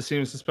have loved to see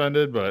him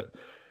suspended, but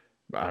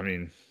I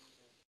mean,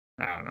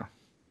 I don't know.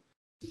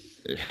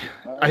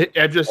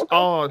 It's just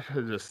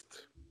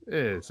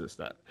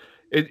that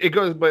it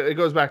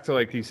goes back to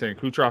like he's saying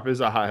Kucherov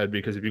is a hothead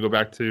because if you go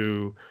back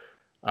to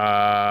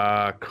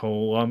the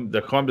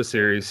Columbus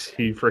series,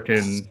 he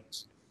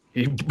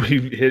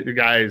hit the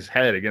guy's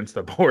head against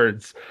the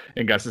boards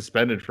and got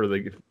suspended for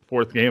the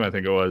fourth game, I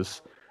think it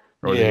was,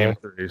 or the game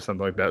 3,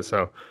 something like that.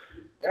 So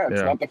yeah,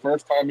 it's not the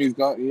first time he's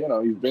gone.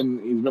 He's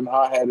been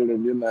hot-headed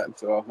and in that.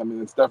 So I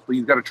mean, it's definitely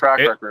he's got a track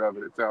record of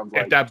it. It sounds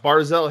like if that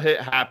Barzell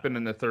hit happened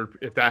in the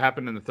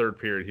third,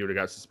 period, he would have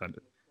got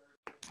suspended.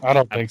 I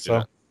don't think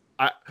so.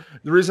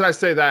 The reason I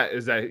say that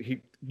is that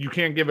you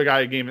can't give a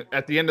guy a game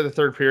at the end of the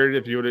third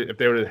period if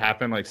they would have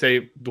happened, like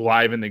say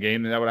live in the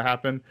game that would have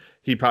happened.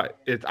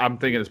 I'm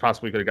thinking it's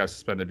possible he could have got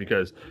suspended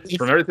because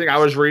from everything I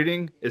was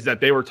reading is that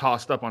they were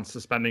tossed up on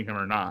suspending him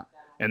or not,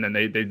 and then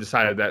they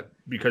decided that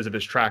because of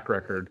his track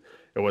record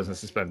it wasn't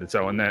suspended.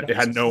 So and that it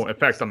had no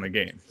effect on the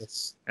game.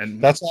 And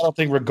that's why I don't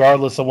think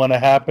regardless of when it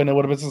happened it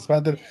would have been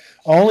suspended.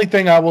 Only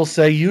thing I will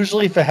say,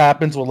 usually if it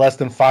happens with less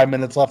than 5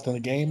 minutes left in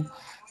the game,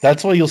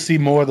 that's where you'll see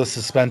more of the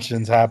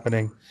suspensions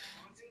happening.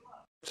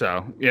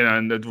 So,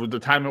 and the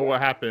time of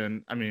what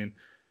happened, I mean,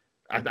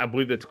 I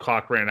believe that the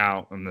clock ran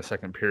out in the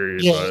second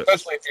period. Yeah, but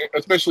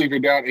especially if you're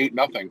down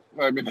 8-0.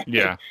 I mean,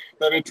 yeah.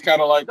 Then it's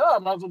kind of like, I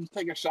might as well just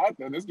take a shot.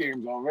 Then this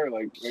game's over.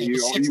 Like you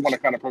want to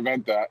kind of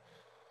prevent that.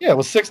 Yeah, it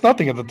was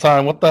 6-0 at the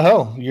time. What the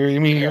hell? Your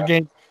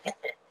game.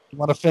 You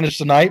want to finish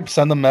the night?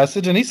 Send the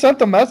message, and he sent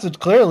the message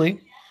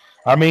clearly.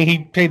 I mean,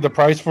 he paid the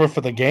price for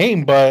the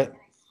game, but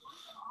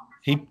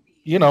he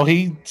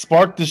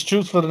sparked his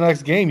troops for the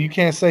next game. You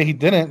can't say he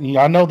didn't.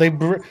 I know they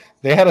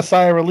had a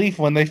sigh of relief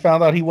when they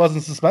found out he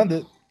wasn't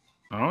suspended.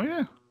 Oh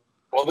yeah.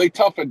 Well, they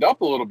toughened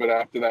up a little bit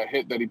after that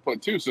hit that he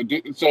put too.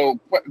 So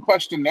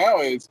question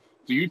now is,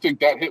 do you think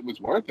that hit was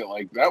worth it?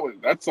 Like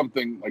that's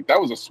something like that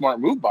was a smart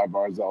move by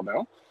Barzell.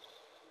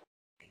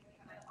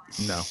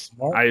 No,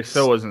 smart? I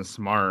still wasn't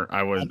smart.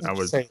 I would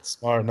say it's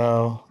smart.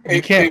 No,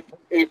 you can't.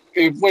 If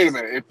wait a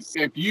minute,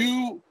 if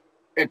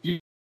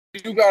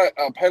you got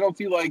a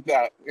penalty like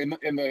that in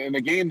the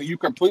game that you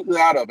completely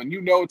out of, and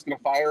it's going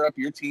to fire up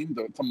your team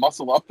to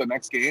muscle up the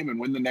next game and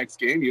win the next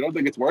game, you don't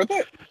think it's worth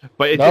it?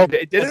 But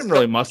it didn't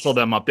really muscle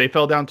them up. They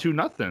fell down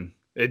 2-0.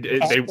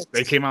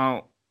 They came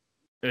out.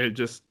 They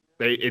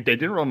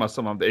didn't really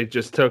muscle them up.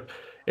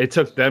 It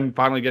took them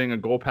finally getting a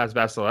goal past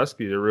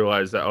Vasilevsky to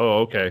realize that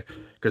okay,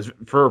 because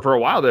for a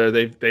while there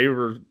they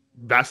were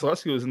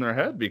Vasilevsky was in their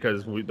head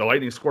because the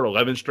Lightning scored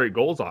 11 straight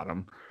goals on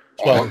him.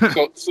 So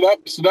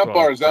that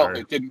Barzell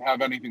it didn't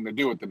have anything to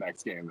do with the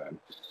next game then.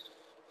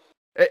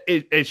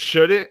 It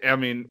shouldn't. I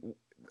mean,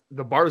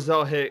 the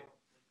Barzell hit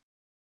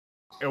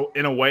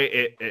in a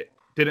way it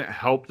didn't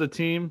help the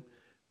team,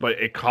 but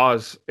it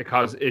caused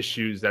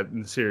issues that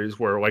in the series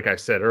where, like I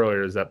said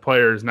earlier, is that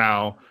players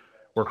now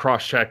were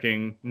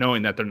cross-checking,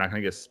 knowing that they're not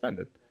going to get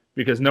suspended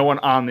because no one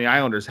on the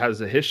Islanders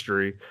has a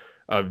history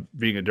of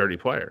being a dirty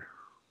player.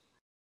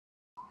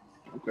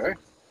 Okay.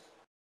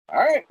 All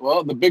right.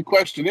 Well, the big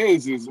question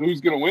is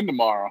who's going to win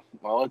tomorrow?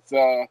 Well,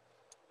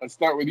 let's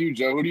start with you,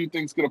 Joe. Who do you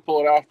think's going to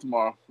pull it off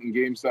tomorrow in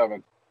Game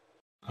 7?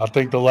 I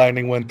think the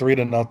Lightning win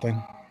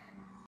 3-0.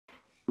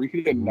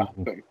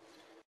 3-0.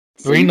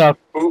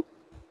 3-0.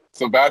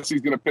 So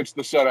Bassey's going to pitch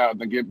the shutout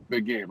and then get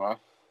big game, huh?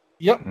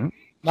 Yep. Mm-hmm.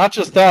 Not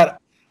just that.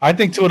 I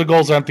think 2 of the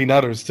goals are empty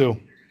netters too.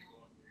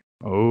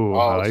 Oh,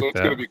 I like so it's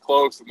going to be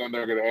close, and then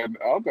they're going to end.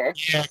 Okay.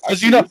 Yeah,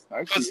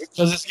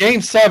 because it's game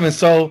 7,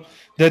 so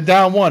they're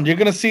down 1. You're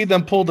going to see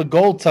them pull the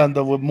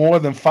goaltender with more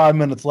than 5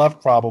 minutes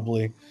left,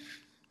 probably.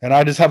 And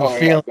I just have a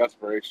feeling.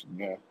 Desperation.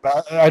 Yeah.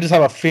 I just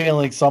have a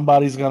feeling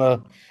somebody's going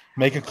to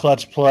make a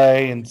clutch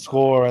play and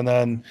score, and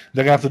then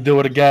they're going to have to do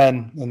it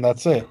again, and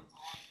that's it.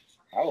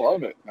 I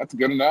love it. That's a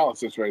good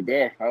analysis right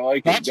there. I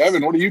like it.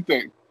 Devin, what do you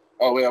think?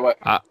 Oh, wait, what?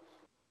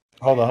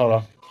 Hold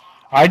on.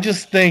 I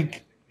just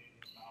think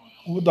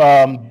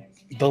the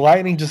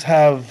Lightning just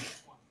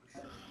have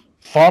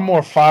far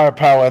more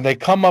firepower, and they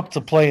come up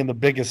to play in the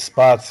biggest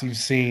spots you've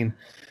seen.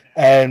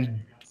 And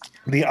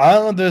the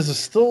Islanders are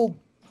still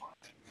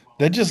 –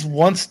 they're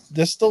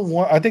still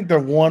one – I think they're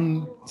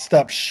one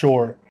step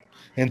short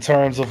in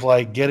terms of,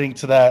 like, getting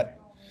to that,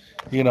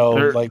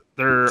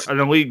 They're an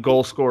elite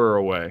goal scorer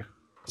away.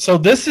 So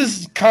this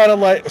is kind of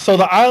like – so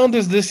the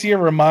Islanders this year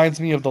reminds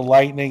me of the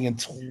Lightning in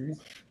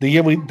the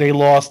year they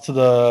lost to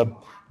the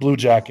Blue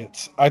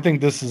Jackets. I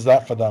think this is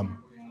that for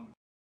them.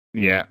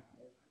 Yeah.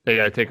 They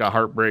got to take a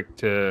heartbreak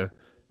to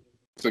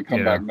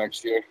come back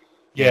next year.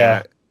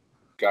 Yeah.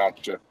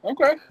 Gotcha.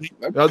 Okay.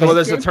 Well,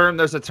 there's a term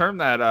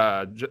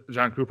that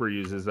John Cooper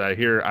uses. I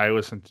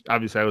listen to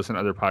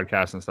other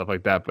podcasts and stuff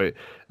like that, but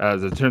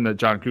the term that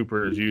John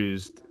Cooper has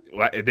used,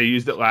 they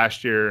used it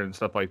last year and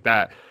stuff like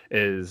that,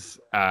 is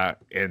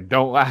and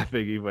don't laugh,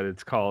 Iggy, but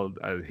it's called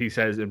he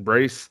says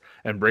embrace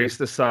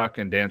the suck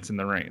and dance in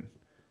the rain.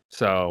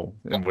 So,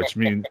 which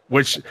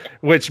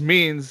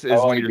means is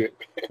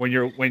when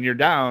you're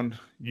down,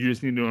 you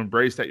just need to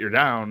embrace that you're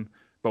down,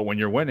 but when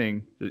you're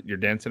winning, you're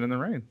dancing in the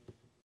rain.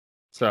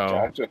 So,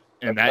 gotcha.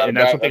 and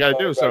that's what they got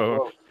to do.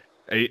 So,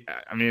 I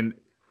mean,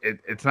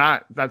 it's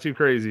not too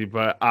crazy,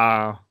 but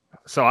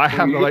so I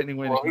have the Lightning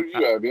winning. Well, who do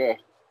you have? Yeah,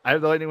 I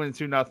have the Lightning winning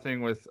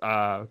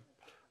 2-0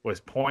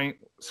 with Point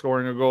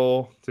scoring a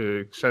goal to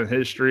extend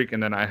his streak,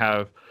 and then I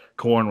have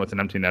Korn with an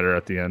empty netter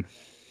at the end.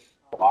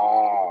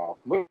 Wow,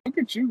 look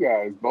at you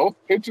guys both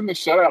pitching the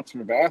shutouts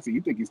for Vassy.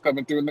 You think he's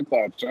coming through in the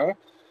clutch, huh?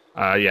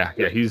 Yeah,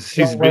 he's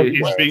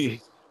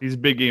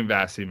big game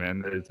Vassy,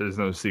 man. There's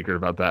no secret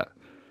about that.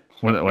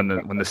 When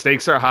the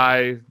stakes are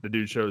high, the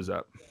dude shows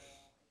up.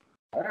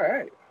 All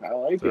right, I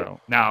like it.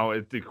 Now,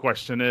 the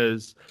question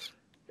is,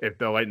 if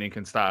the Lightning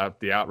can stop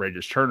the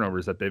outrageous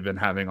turnovers that they've been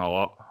having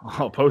all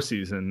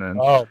postseason, then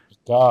oh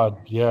God,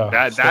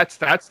 yeah,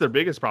 that's their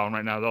biggest problem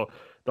right now. Though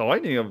the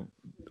Lightning have,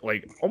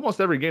 like,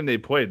 almost every game they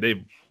played,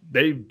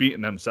 they've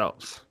beaten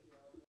themselves.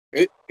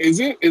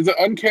 Is it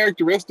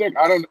uncharacteristic?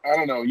 I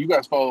don't know. You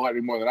guys follow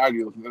Lightning more than I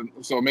do,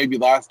 so maybe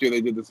last year they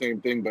did the same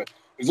thing. But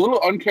it's a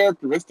little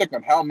uncharacteristic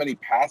on how many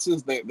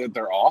passes that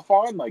they're off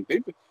on. Like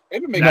they've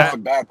been making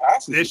some bad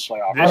passes this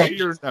playoff. This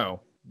year, no,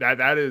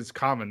 that is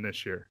common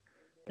this year.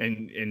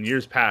 In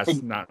years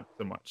past, not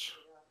so much.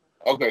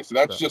 Okay, so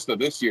that's just a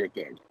this year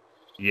thing.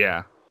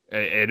 Yeah,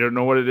 I don't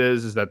know what it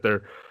is. Is that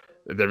they're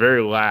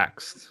very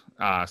lax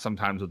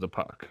sometimes with the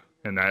puck.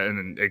 And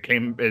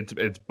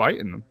it's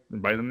biting them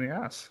in the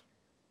ass.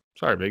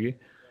 Sorry, Biggie,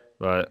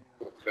 but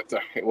that's all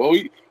right. Well,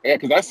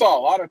 because I saw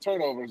a lot of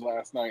turnovers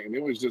last night, and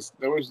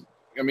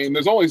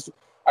there's only.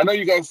 I know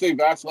you guys say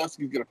Vasilevsky's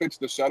going to pitch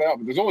the shutout,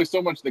 but there's only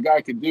so much the guy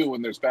can do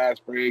when there's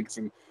fast breaks.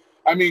 And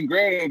I mean,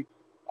 granted,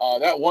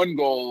 that one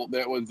goal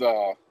that was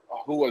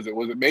who was it?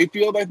 Was it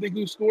Mayfield? I think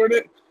who scored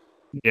it.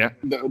 Yeah.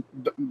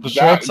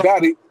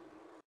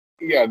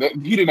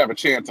 He didn't have a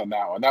chance on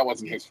that one. That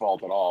wasn't his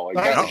fault at all. Like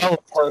that was a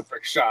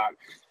perfect shot.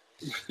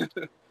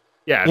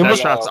 Yeah, that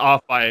shot's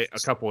off by a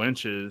couple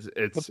inches.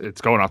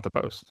 It's going off the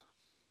post.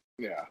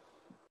 Yeah.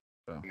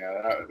 So.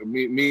 Yeah.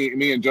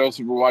 Me and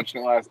Joseph were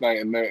watching it last night,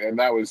 and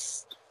that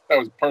was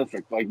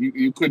perfect. Like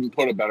you couldn't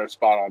put a better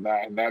spot on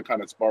that, and that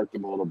kind of sparked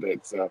them a little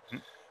bit. So,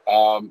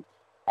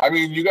 I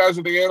mean, you guys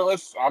are the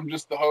analysts. I'm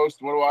just the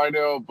host. What do I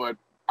know? But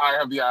I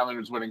have the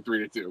Islanders winning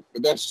 3-2.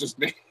 But that's just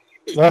me.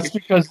 That's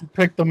because you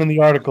picked them in the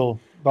article.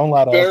 Don't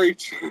lie to us. Very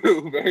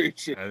true. Very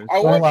true. I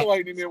want the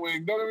Lightning to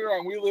win. Don't get me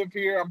wrong. We live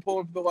here. I'm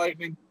pulling for the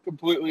Lightning.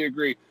 Completely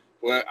agree.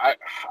 But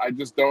I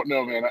just don't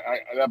know, man.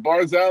 That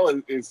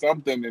Barzal is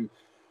something. And,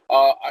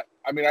 I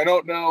mean, I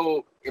don't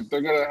know if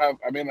they're going to have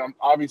 – I mean,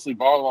 obviously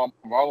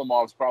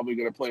Varlamov's probably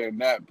going to play in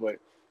net. But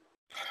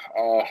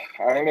I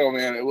don't know,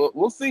 man.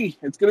 We'll see.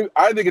 I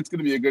think it's going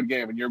to be a good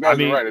game. And you're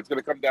right. It's going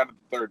to come down to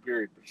the third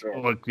period for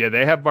sure. Look, yeah,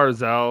 they have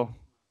Barzal.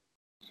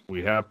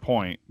 We have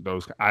Point.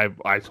 Those I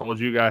told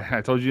you guys.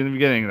 I told you in the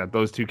beginning that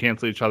those two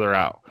cancel each other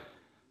out.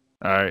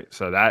 All right,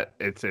 so that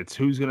it's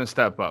who's going to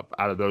step up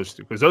out of those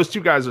two, because those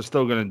two guys are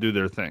still going to do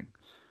their thing.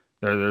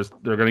 They're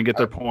going to get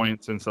their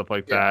points and stuff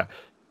like that.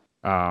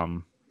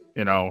 Braden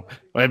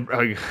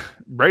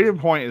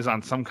Point is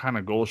on some kind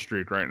of goal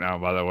streak right now.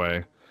 By the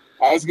way,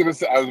 I was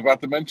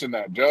about to mention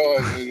that, Joe.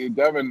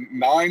 Devin,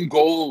 9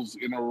 goals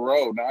in a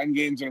row, 9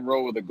 games in a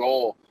row with a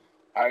goal.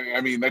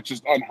 I mean, that's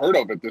just unheard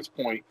of at this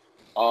point.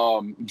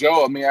 Joe,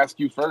 let me ask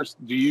you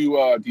first. Do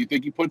you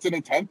think he puts in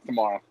a 10th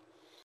tomorrow?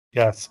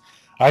 Yes.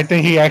 I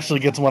think he actually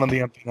gets one of the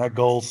empty net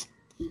goals.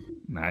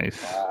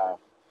 Nice.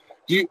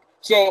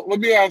 So let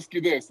me ask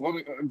you this.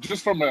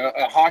 Just from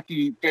a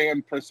hockey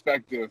fan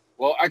perspective.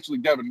 Well, actually,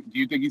 Devin, do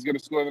you think he's going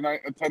to score the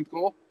 10th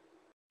goal?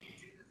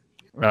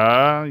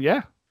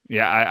 Yeah.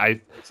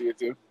 I see it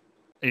too.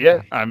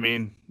 Yeah, I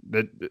mean,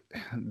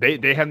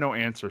 they have no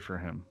answer for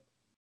him.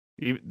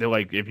 They're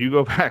like, if you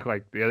go back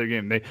like the other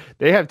game,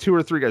 they have 2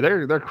 or 3 guys.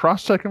 They're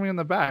cross checking me in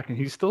the back, and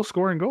he's still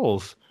scoring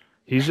goals.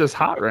 He's just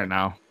hot right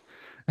now.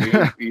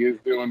 He is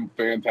doing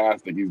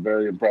fantastic. He's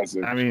very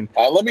impressive. I mean,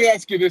 let me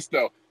ask you this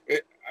though,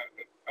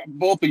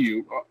 both of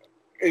you,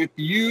 if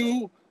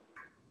you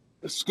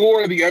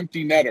score the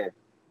empty netter,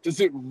 does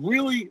it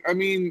really? I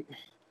mean,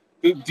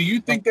 do you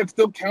think that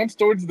still counts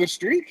towards the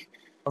streak?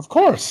 Of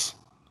course.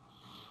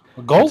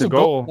 A goal's a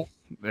goal.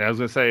 Yeah, I was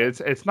gonna say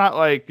it's not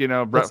like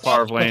Brett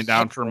Favre laying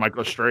down for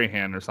Michael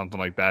Strahan or something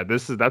like that.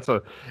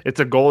 It's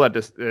a goal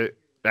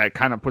that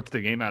kind of puts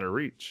the game out of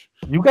reach.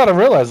 You got to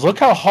realize, look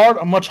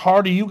how much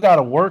harder you got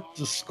to work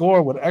to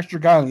score with extra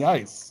guy on the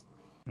ice.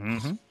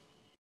 Mm-hmm.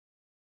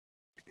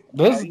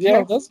 There's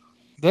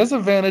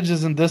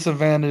advantages and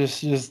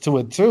disadvantages to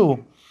it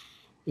too.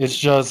 It's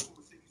just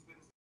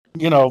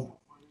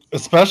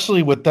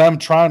especially with them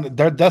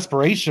their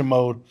desperation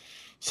mode.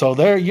 So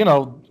they're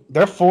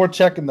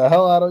forechecking the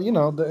hell out of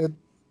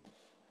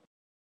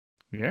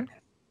Yeah.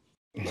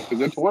 That's a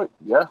good point.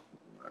 Yeah,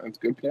 that's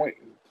a good point.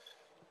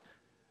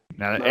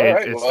 Now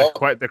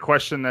the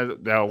question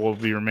that will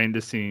remain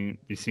to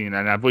be seen,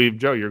 and I believe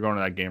Joe, you're going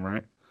to that game,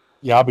 right?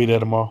 Yeah, I'll be there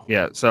tomorrow.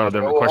 Yeah. So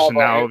the question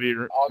now will be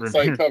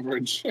on-site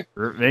coverage.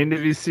 Remain to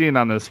be seen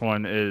on this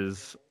one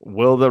is: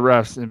 will the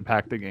refs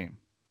impact the game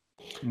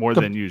more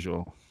than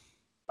usual?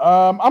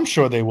 I'm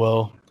sure they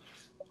will.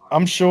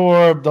 I'm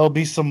sure there'll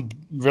be some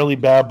really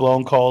bad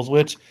blown calls,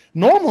 which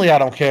normally I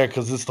don't care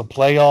because it's the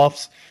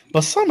playoffs.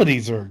 But some of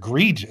these are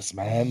egregious,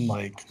 man.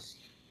 Like,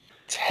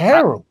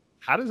 terrible.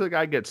 How does a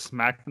guy get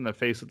smacked in the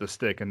face with a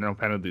stick and no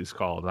penalties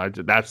called?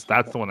 That's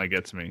the one that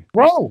gets me.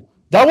 Bro,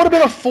 that would have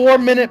been a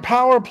 4-minute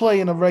power play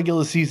in a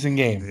regular season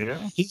game. Yeah.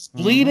 He's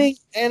bleeding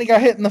and he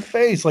got hit in the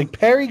face. Like,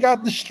 Perry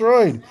got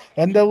destroyed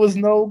and there was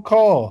no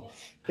call.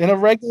 In a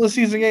regular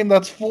season game,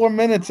 that's 4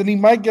 minutes and he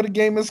might get a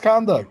game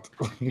misconduct.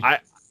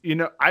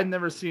 I've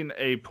never seen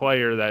a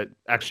player that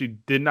actually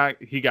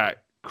he got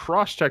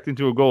cross-checked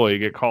into a goalie,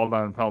 get called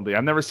on a penalty.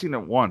 I've never seen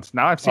it once.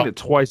 Now I've seen it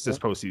twice this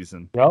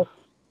postseason. Yep.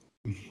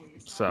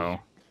 So,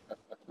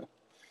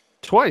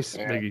 twice,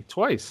 Biggie,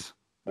 twice.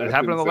 It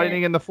happened to the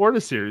Lightning in the Florida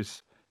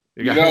series.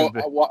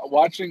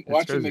 Watching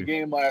the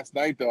game last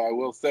night, though, I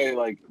will say,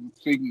 like,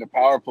 speaking of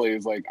power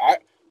plays, like,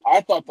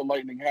 I thought the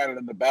Lightning had it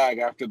in the bag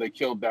after they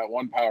killed that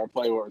one power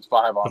play where it was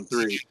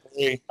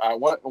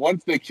 5-on-3.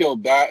 Once they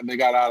killed that and they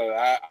got out of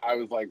that, I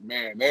was like,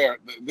 man,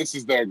 this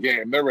is their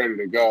game. They're ready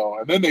to go.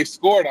 And then they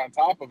scored on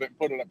top of it and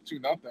put it up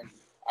 2-0.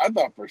 I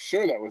thought for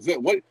sure that was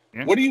it. What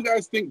do you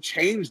guys think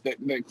changed that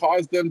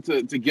caused them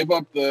to give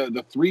up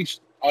the 3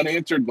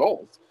 unanswered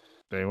goals?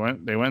 They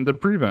went to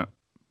prevent.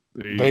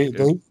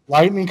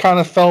 Lightning kind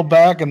of fell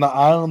back, and the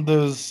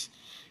Islanders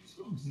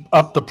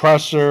upped the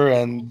pressure,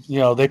 and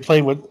they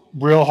played with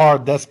real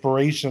hard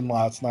desperation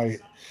last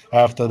night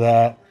after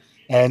that,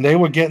 and they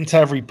were getting to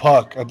every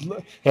puck.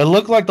 It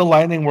looked like the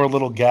Lightning were a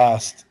little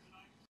gassed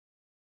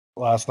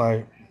last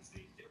night.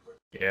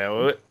 Yeah,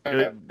 well,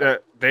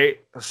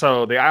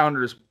 the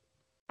Islanders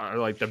are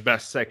like the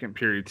best second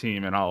period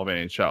team in all of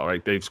NHL.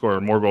 Right, they've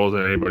scored more goals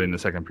than anybody in the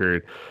second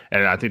period,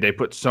 and I think they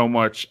put so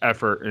much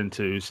effort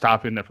into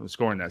stopping them from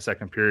scoring that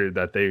second period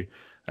that they,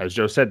 as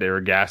Joe said, they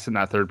were gassed in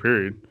that third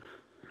period.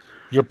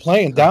 You're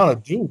playing down a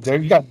dude. There,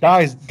 you got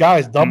guys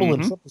double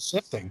and triple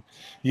shifting.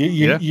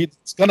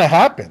 It's gonna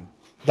happen.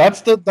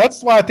 That's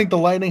why I think the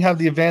Lightning have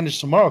the advantage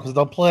tomorrow, because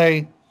they'll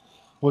play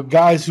with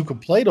guys who can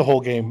play the whole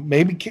game.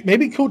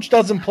 Maybe Cooch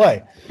doesn't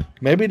play.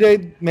 Maybe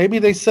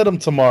they sit him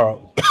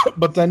tomorrow.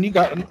 But then you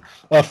got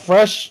a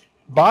fresh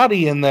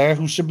body in there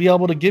who should be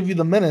able to give you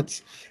the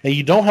minutes, and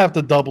you don't have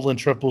to double and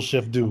triple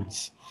shift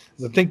dudes.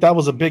 I think that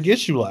was a big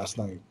issue last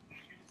night.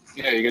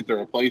 Yeah, you get to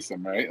replace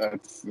them, right?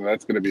 That's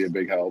going to be a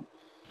big help.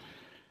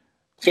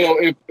 So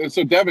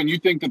Devin, you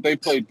think that they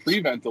played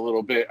prevent a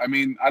little bit? I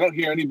mean, I don't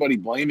hear anybody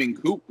blaming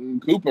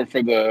Cooper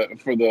for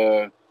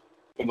the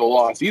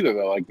loss either,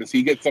 though. Like, does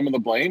he get some of the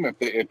blame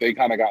if they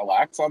kind of got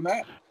lax on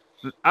that?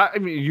 I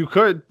mean, you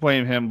could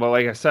blame him, but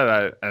like I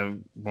said,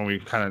 when we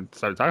kind of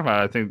started talking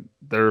about it, I think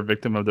they're a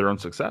victim of their own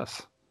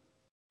success.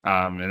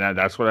 And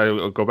that's what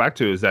I go back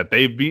to, is that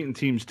they've beaten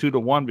teams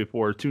 2-1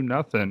 before,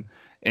 2-0,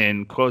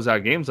 and close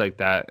out games like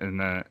that,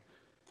 and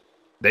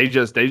they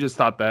just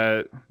thought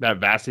that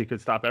Vassy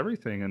could stop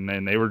everything, and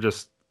then they were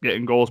just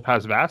getting goals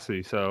past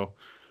Vassy. So,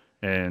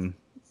 and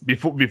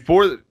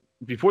before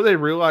they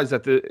realized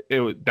that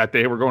that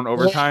they were going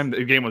overtime,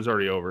 the game was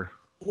already over.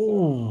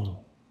 Ooh,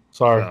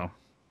 sorry. So,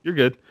 you're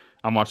good.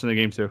 I'm watching the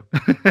game too.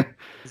 That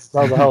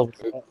was a hell.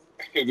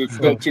 Is it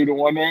still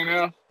 2-1 right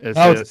now? It's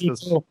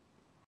 2-2.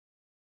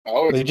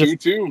 Oh, it's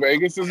 2-2.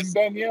 Vegas isn't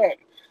done yet.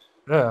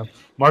 Yeah,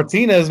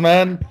 Martinez,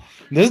 man.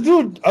 This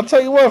dude, I'll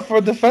tell you what, for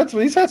a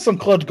defenseman, he's had some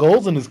clutch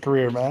goals in his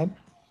career, man.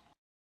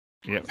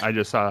 Yeah, I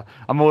just saw.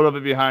 I'm a little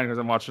bit behind because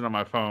I'm watching on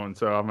my phone,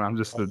 so I'm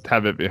just a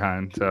tad bit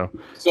behind. So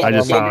I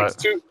just saw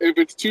it. If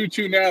it's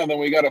 2-2 now, then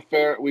we got a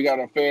fair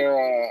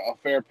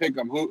pick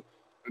 'em. Who,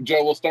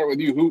 Joe? We'll start with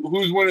you.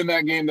 Who's winning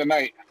that game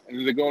tonight?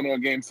 And is it going to a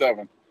game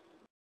 7?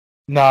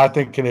 No, I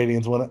think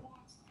Canadians win it.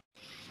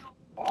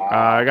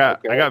 I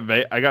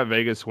got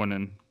Vegas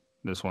winning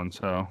this one.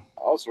 So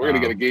we're gonna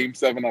get a game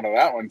 7 out of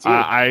that one too.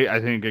 I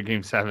think a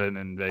game 7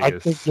 in Vegas. I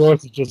think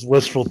yours is just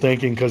wishful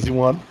thinking because you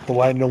want the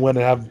Lightning to win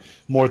and have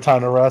more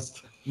time to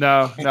rest.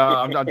 No,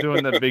 I'm not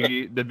doing the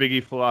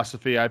Biggie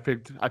philosophy. I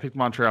picked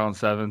Montreal in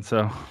 7.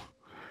 So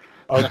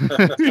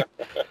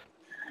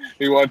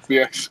he wants the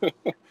extra.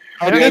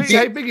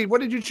 Hey, Biggie,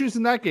 what did you choose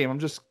in that game? I'm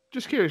just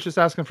curious, just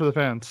asking for the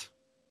fans.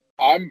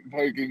 I'm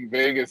picking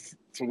Vegas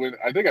to win.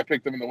 I think I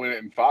picked them to win it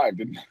in 5,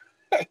 didn't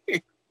I?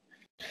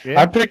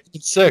 Yeah. I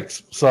picked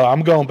 6, so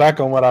I'm going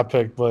back on what I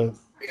picked. But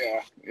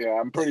yeah,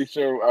 I'm pretty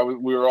sure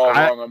we were all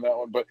wrong on that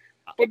one. But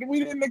we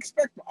didn't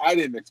expect. I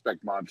didn't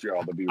expect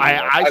Montreal to be.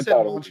 I said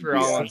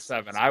Montreal on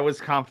 7. I was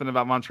confident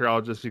about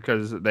Montreal just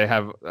because they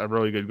have a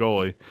really good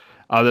goalie,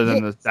 other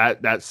than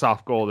that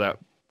soft goal that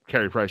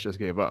Carey Price just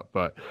gave up.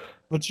 But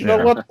you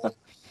know what?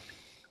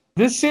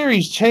 This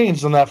series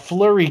changed on that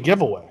Fleury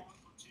giveaway.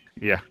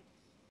 Yeah.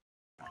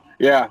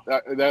 Yeah,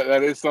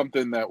 that is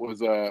something that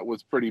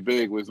was pretty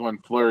big. Was when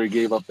Fleury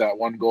gave up that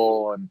one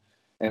goal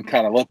and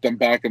kind of left them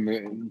back in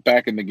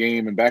the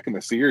game and back in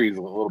the series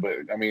a little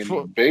bit. I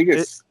mean,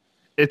 Vegas.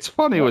 It's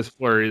funny with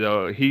Fleury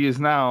though. He is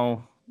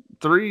now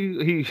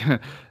 3. He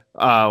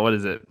what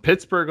is it?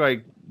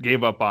 Pittsburgh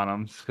gave up on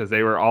him because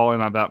they were all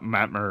in about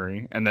Matt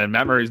Murray, and then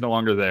Matt Murray's no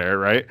longer there,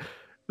 right?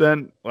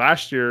 Then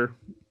last year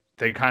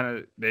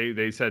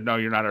they said, no,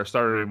 you're not our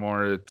starter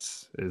anymore.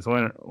 It's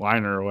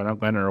Liner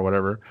or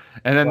whatever.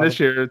 And then this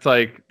year it's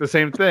like the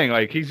same thing.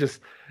 Like he's a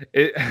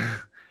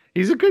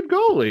good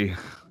goalie.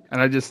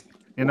 And I just,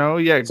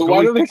 So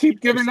why do they keep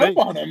giving up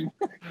on him?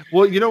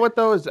 Well, you know what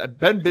though is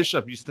Ben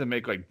Bishop used to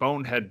make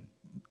bonehead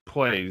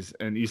plays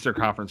in Eastern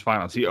Conference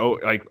Finals. He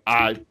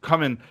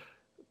coming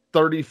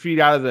 30 feet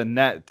out of the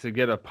net to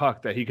get a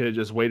puck that he could have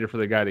just waited for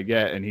the guy to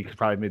get, and he could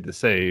probably made the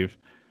save.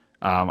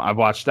 I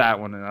watched that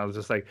one and I was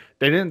just like,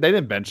 they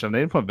didn't bench him.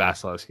 They didn't put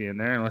Vasilevsky in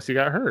there unless he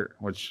got hurt,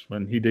 which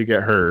when he did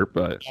get hurt,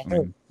 but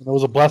it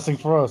was a blessing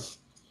for us.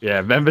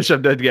 Yeah, Ben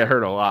Bishop did get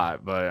hurt a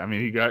lot, but I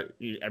mean,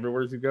 he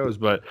everywhere he goes,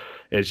 but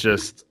it's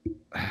just,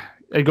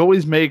 they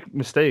always make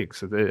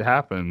mistakes. It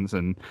happens.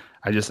 And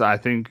I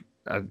think,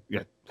 I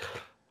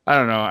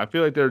don't know. I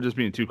feel like they're just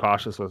being too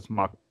cautious with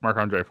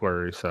Marc-Andre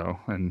Fleury. So,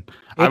 and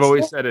I've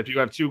always said, if you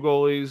have 2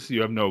 goalies,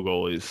 you have no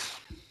goalies.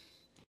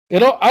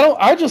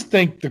 I just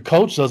think the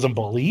coach doesn't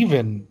believe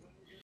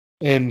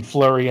in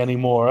Fleury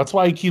anymore. That's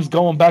why he keeps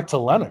going back to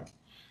Leonard.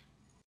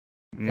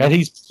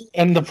 Yeah.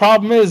 And the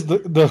problem is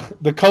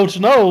the coach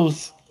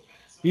knows,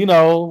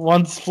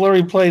 once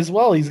Fleury plays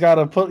well, he's got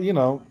to put,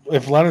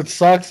 if Leonard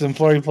sucks and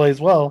Fleury plays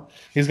well,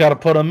 he's got to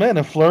put him in.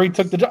 And Fleury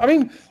took the job. I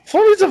mean,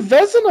 Fleury's a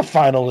Vezina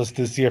finalist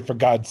this year, for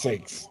God's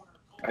sakes.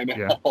 I know.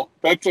 Yeah.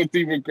 That's what's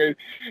even great.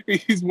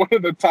 He's one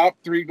of the top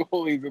 3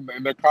 goalies,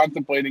 and they're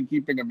contemplating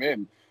keeping him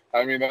in.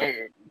 I mean,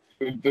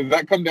 does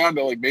that come down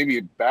to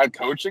maybe bad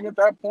coaching at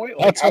that point?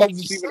 How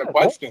is this even a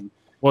question?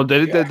 Well,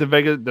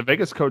 the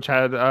Vegas coach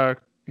had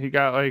he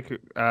got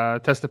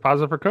tested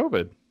positive for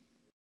COVID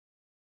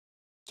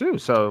too.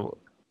 So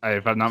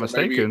if I'm not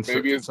mistaken,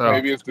 maybe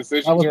his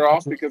decisions are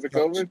off because of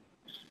COVID.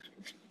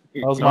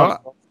 That was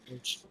Montreal's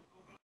coach.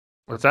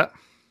 What's that?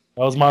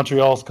 That was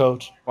Montreal's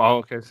coach. Well,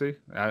 okay. See,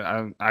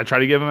 I tried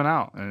to give him an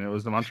out, and it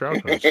was the Montreal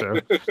coach. So.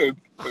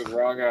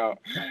 Wrong out.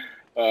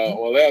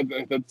 Well,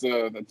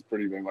 that's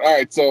pretty big. All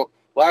right, so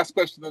last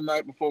question of the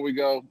night before we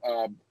go.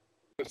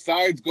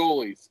 Besides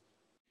goalies,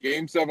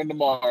 Game 7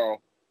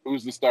 tomorrow.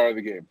 Who's the star of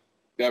the game?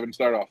 Devin,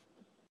 start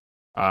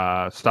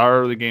off.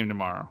 Star of the game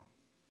tomorrow.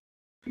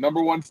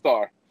 Number 1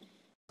 star.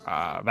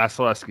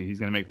 Vasilevsky. He's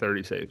going to make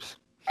 30 saves.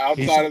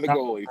 Outside of the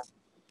goalies.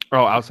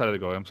 Oh, outside of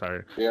the goalie. I'm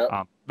sorry.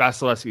 Yeah.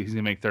 Vasilevsky. He's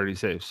going to make 30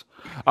 saves.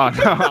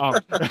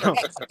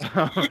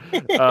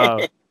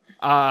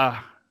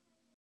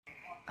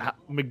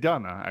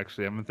 McDonough,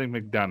 actually. I'm gonna think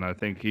McDonough. I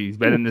think he's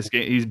been in this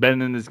game. He's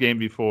been in this game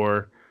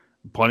before,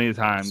 plenty of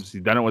times.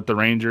 He's done it with the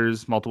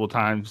Rangers multiple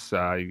times.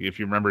 If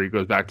you remember, he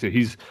goes back to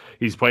he's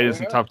played in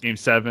some tough Game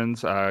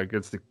 7s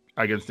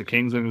against the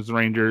Kings and the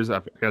Rangers.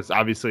 I guess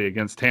obviously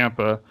against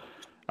Tampa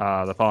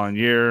the following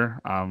year.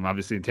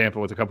 Obviously in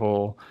Tampa with a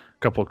couple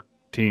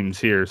teams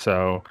here.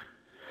 So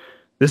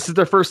this is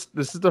the first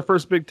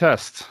big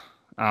test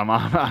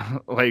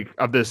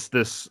of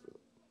this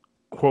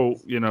quote,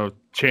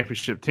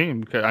 championship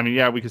team. I mean,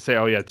 yeah, we could say,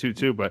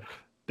 2-2, but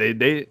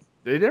they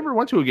never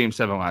went to a Game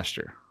 7 last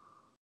year.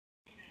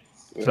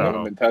 They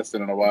haven't been tested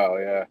in a while,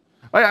 yeah.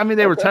 I mean,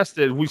 they were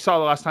tested. We saw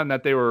the last time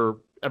that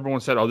everyone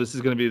said, this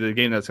is going to be the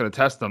game that's going to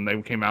test them.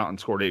 They came out and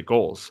scored 8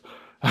 goals.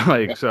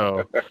 I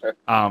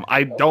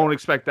don't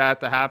expect that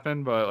to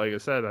happen, but like I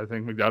said, I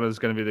think McDonough is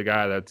going to be the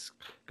guy that's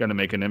going to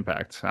make an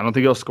impact. I don't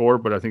think he'll score,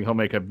 but I think he'll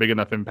make a big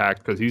enough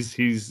impact because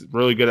he's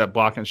really good at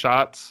blocking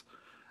shots.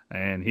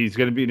 and he's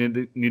going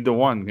to need the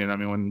one. And I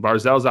mean, when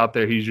Barzell's out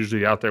there, he's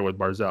usually out there with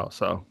Barzell.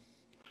 So,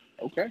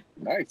 okay,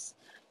 nice.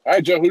 All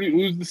right, Joe,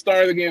 who's the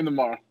star of the game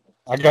tomorrow?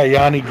 I got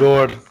Yanni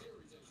Gourde.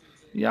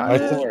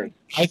 Yeah,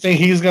 I think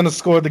he's going to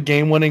score the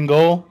game-winning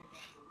goal,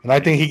 and I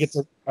think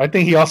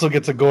he also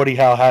gets a Gordie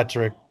Howe hat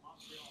trick.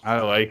 I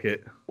like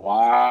it.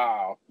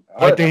 Wow.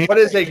 What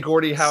is a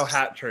Gordie Howe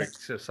hat trick?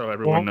 Just so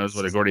everyone knows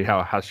what a Gordie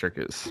Howe hat trick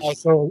is.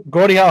 So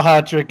Gordie Howe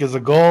hat trick is a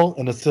goal,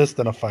 an assist,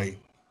 and a fight.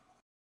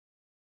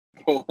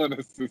 Goal and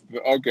assist.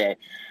 Okay.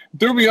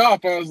 Threw me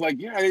off. I was like,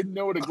 yeah, I didn't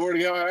know what a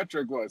Gordie Howe hat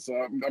trick was. So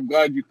I'm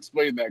glad you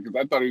explained that because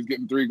I thought he was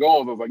getting 3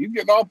 goals. I was like, he's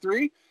getting all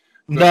 3?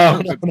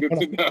 No. No.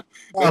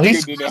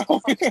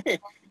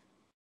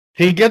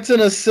 He gets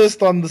an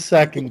assist on the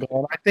second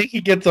goal. I think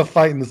he gets a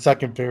fight in the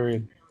second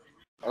period.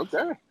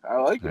 Okay, I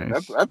like it.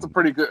 Nice. That's a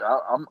pretty good.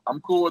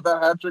 I'm cool with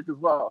that hat trick as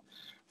well.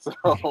 So,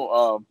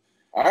 all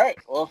right.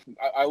 Well,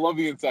 I love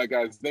the insight,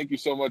 guys. Thank you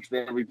so much for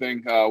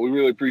everything. We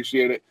really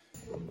appreciate it.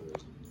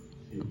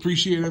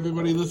 Appreciate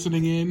everybody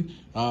listening in.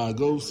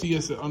 Go see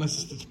us at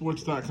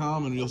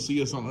unassistedsports.com, and you'll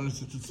see us on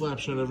Unassisted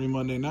Slapshot every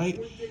Monday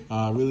night.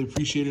 Really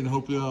appreciate it, and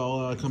hope you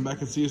all come back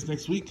and see us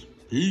next week.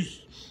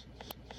 Peace.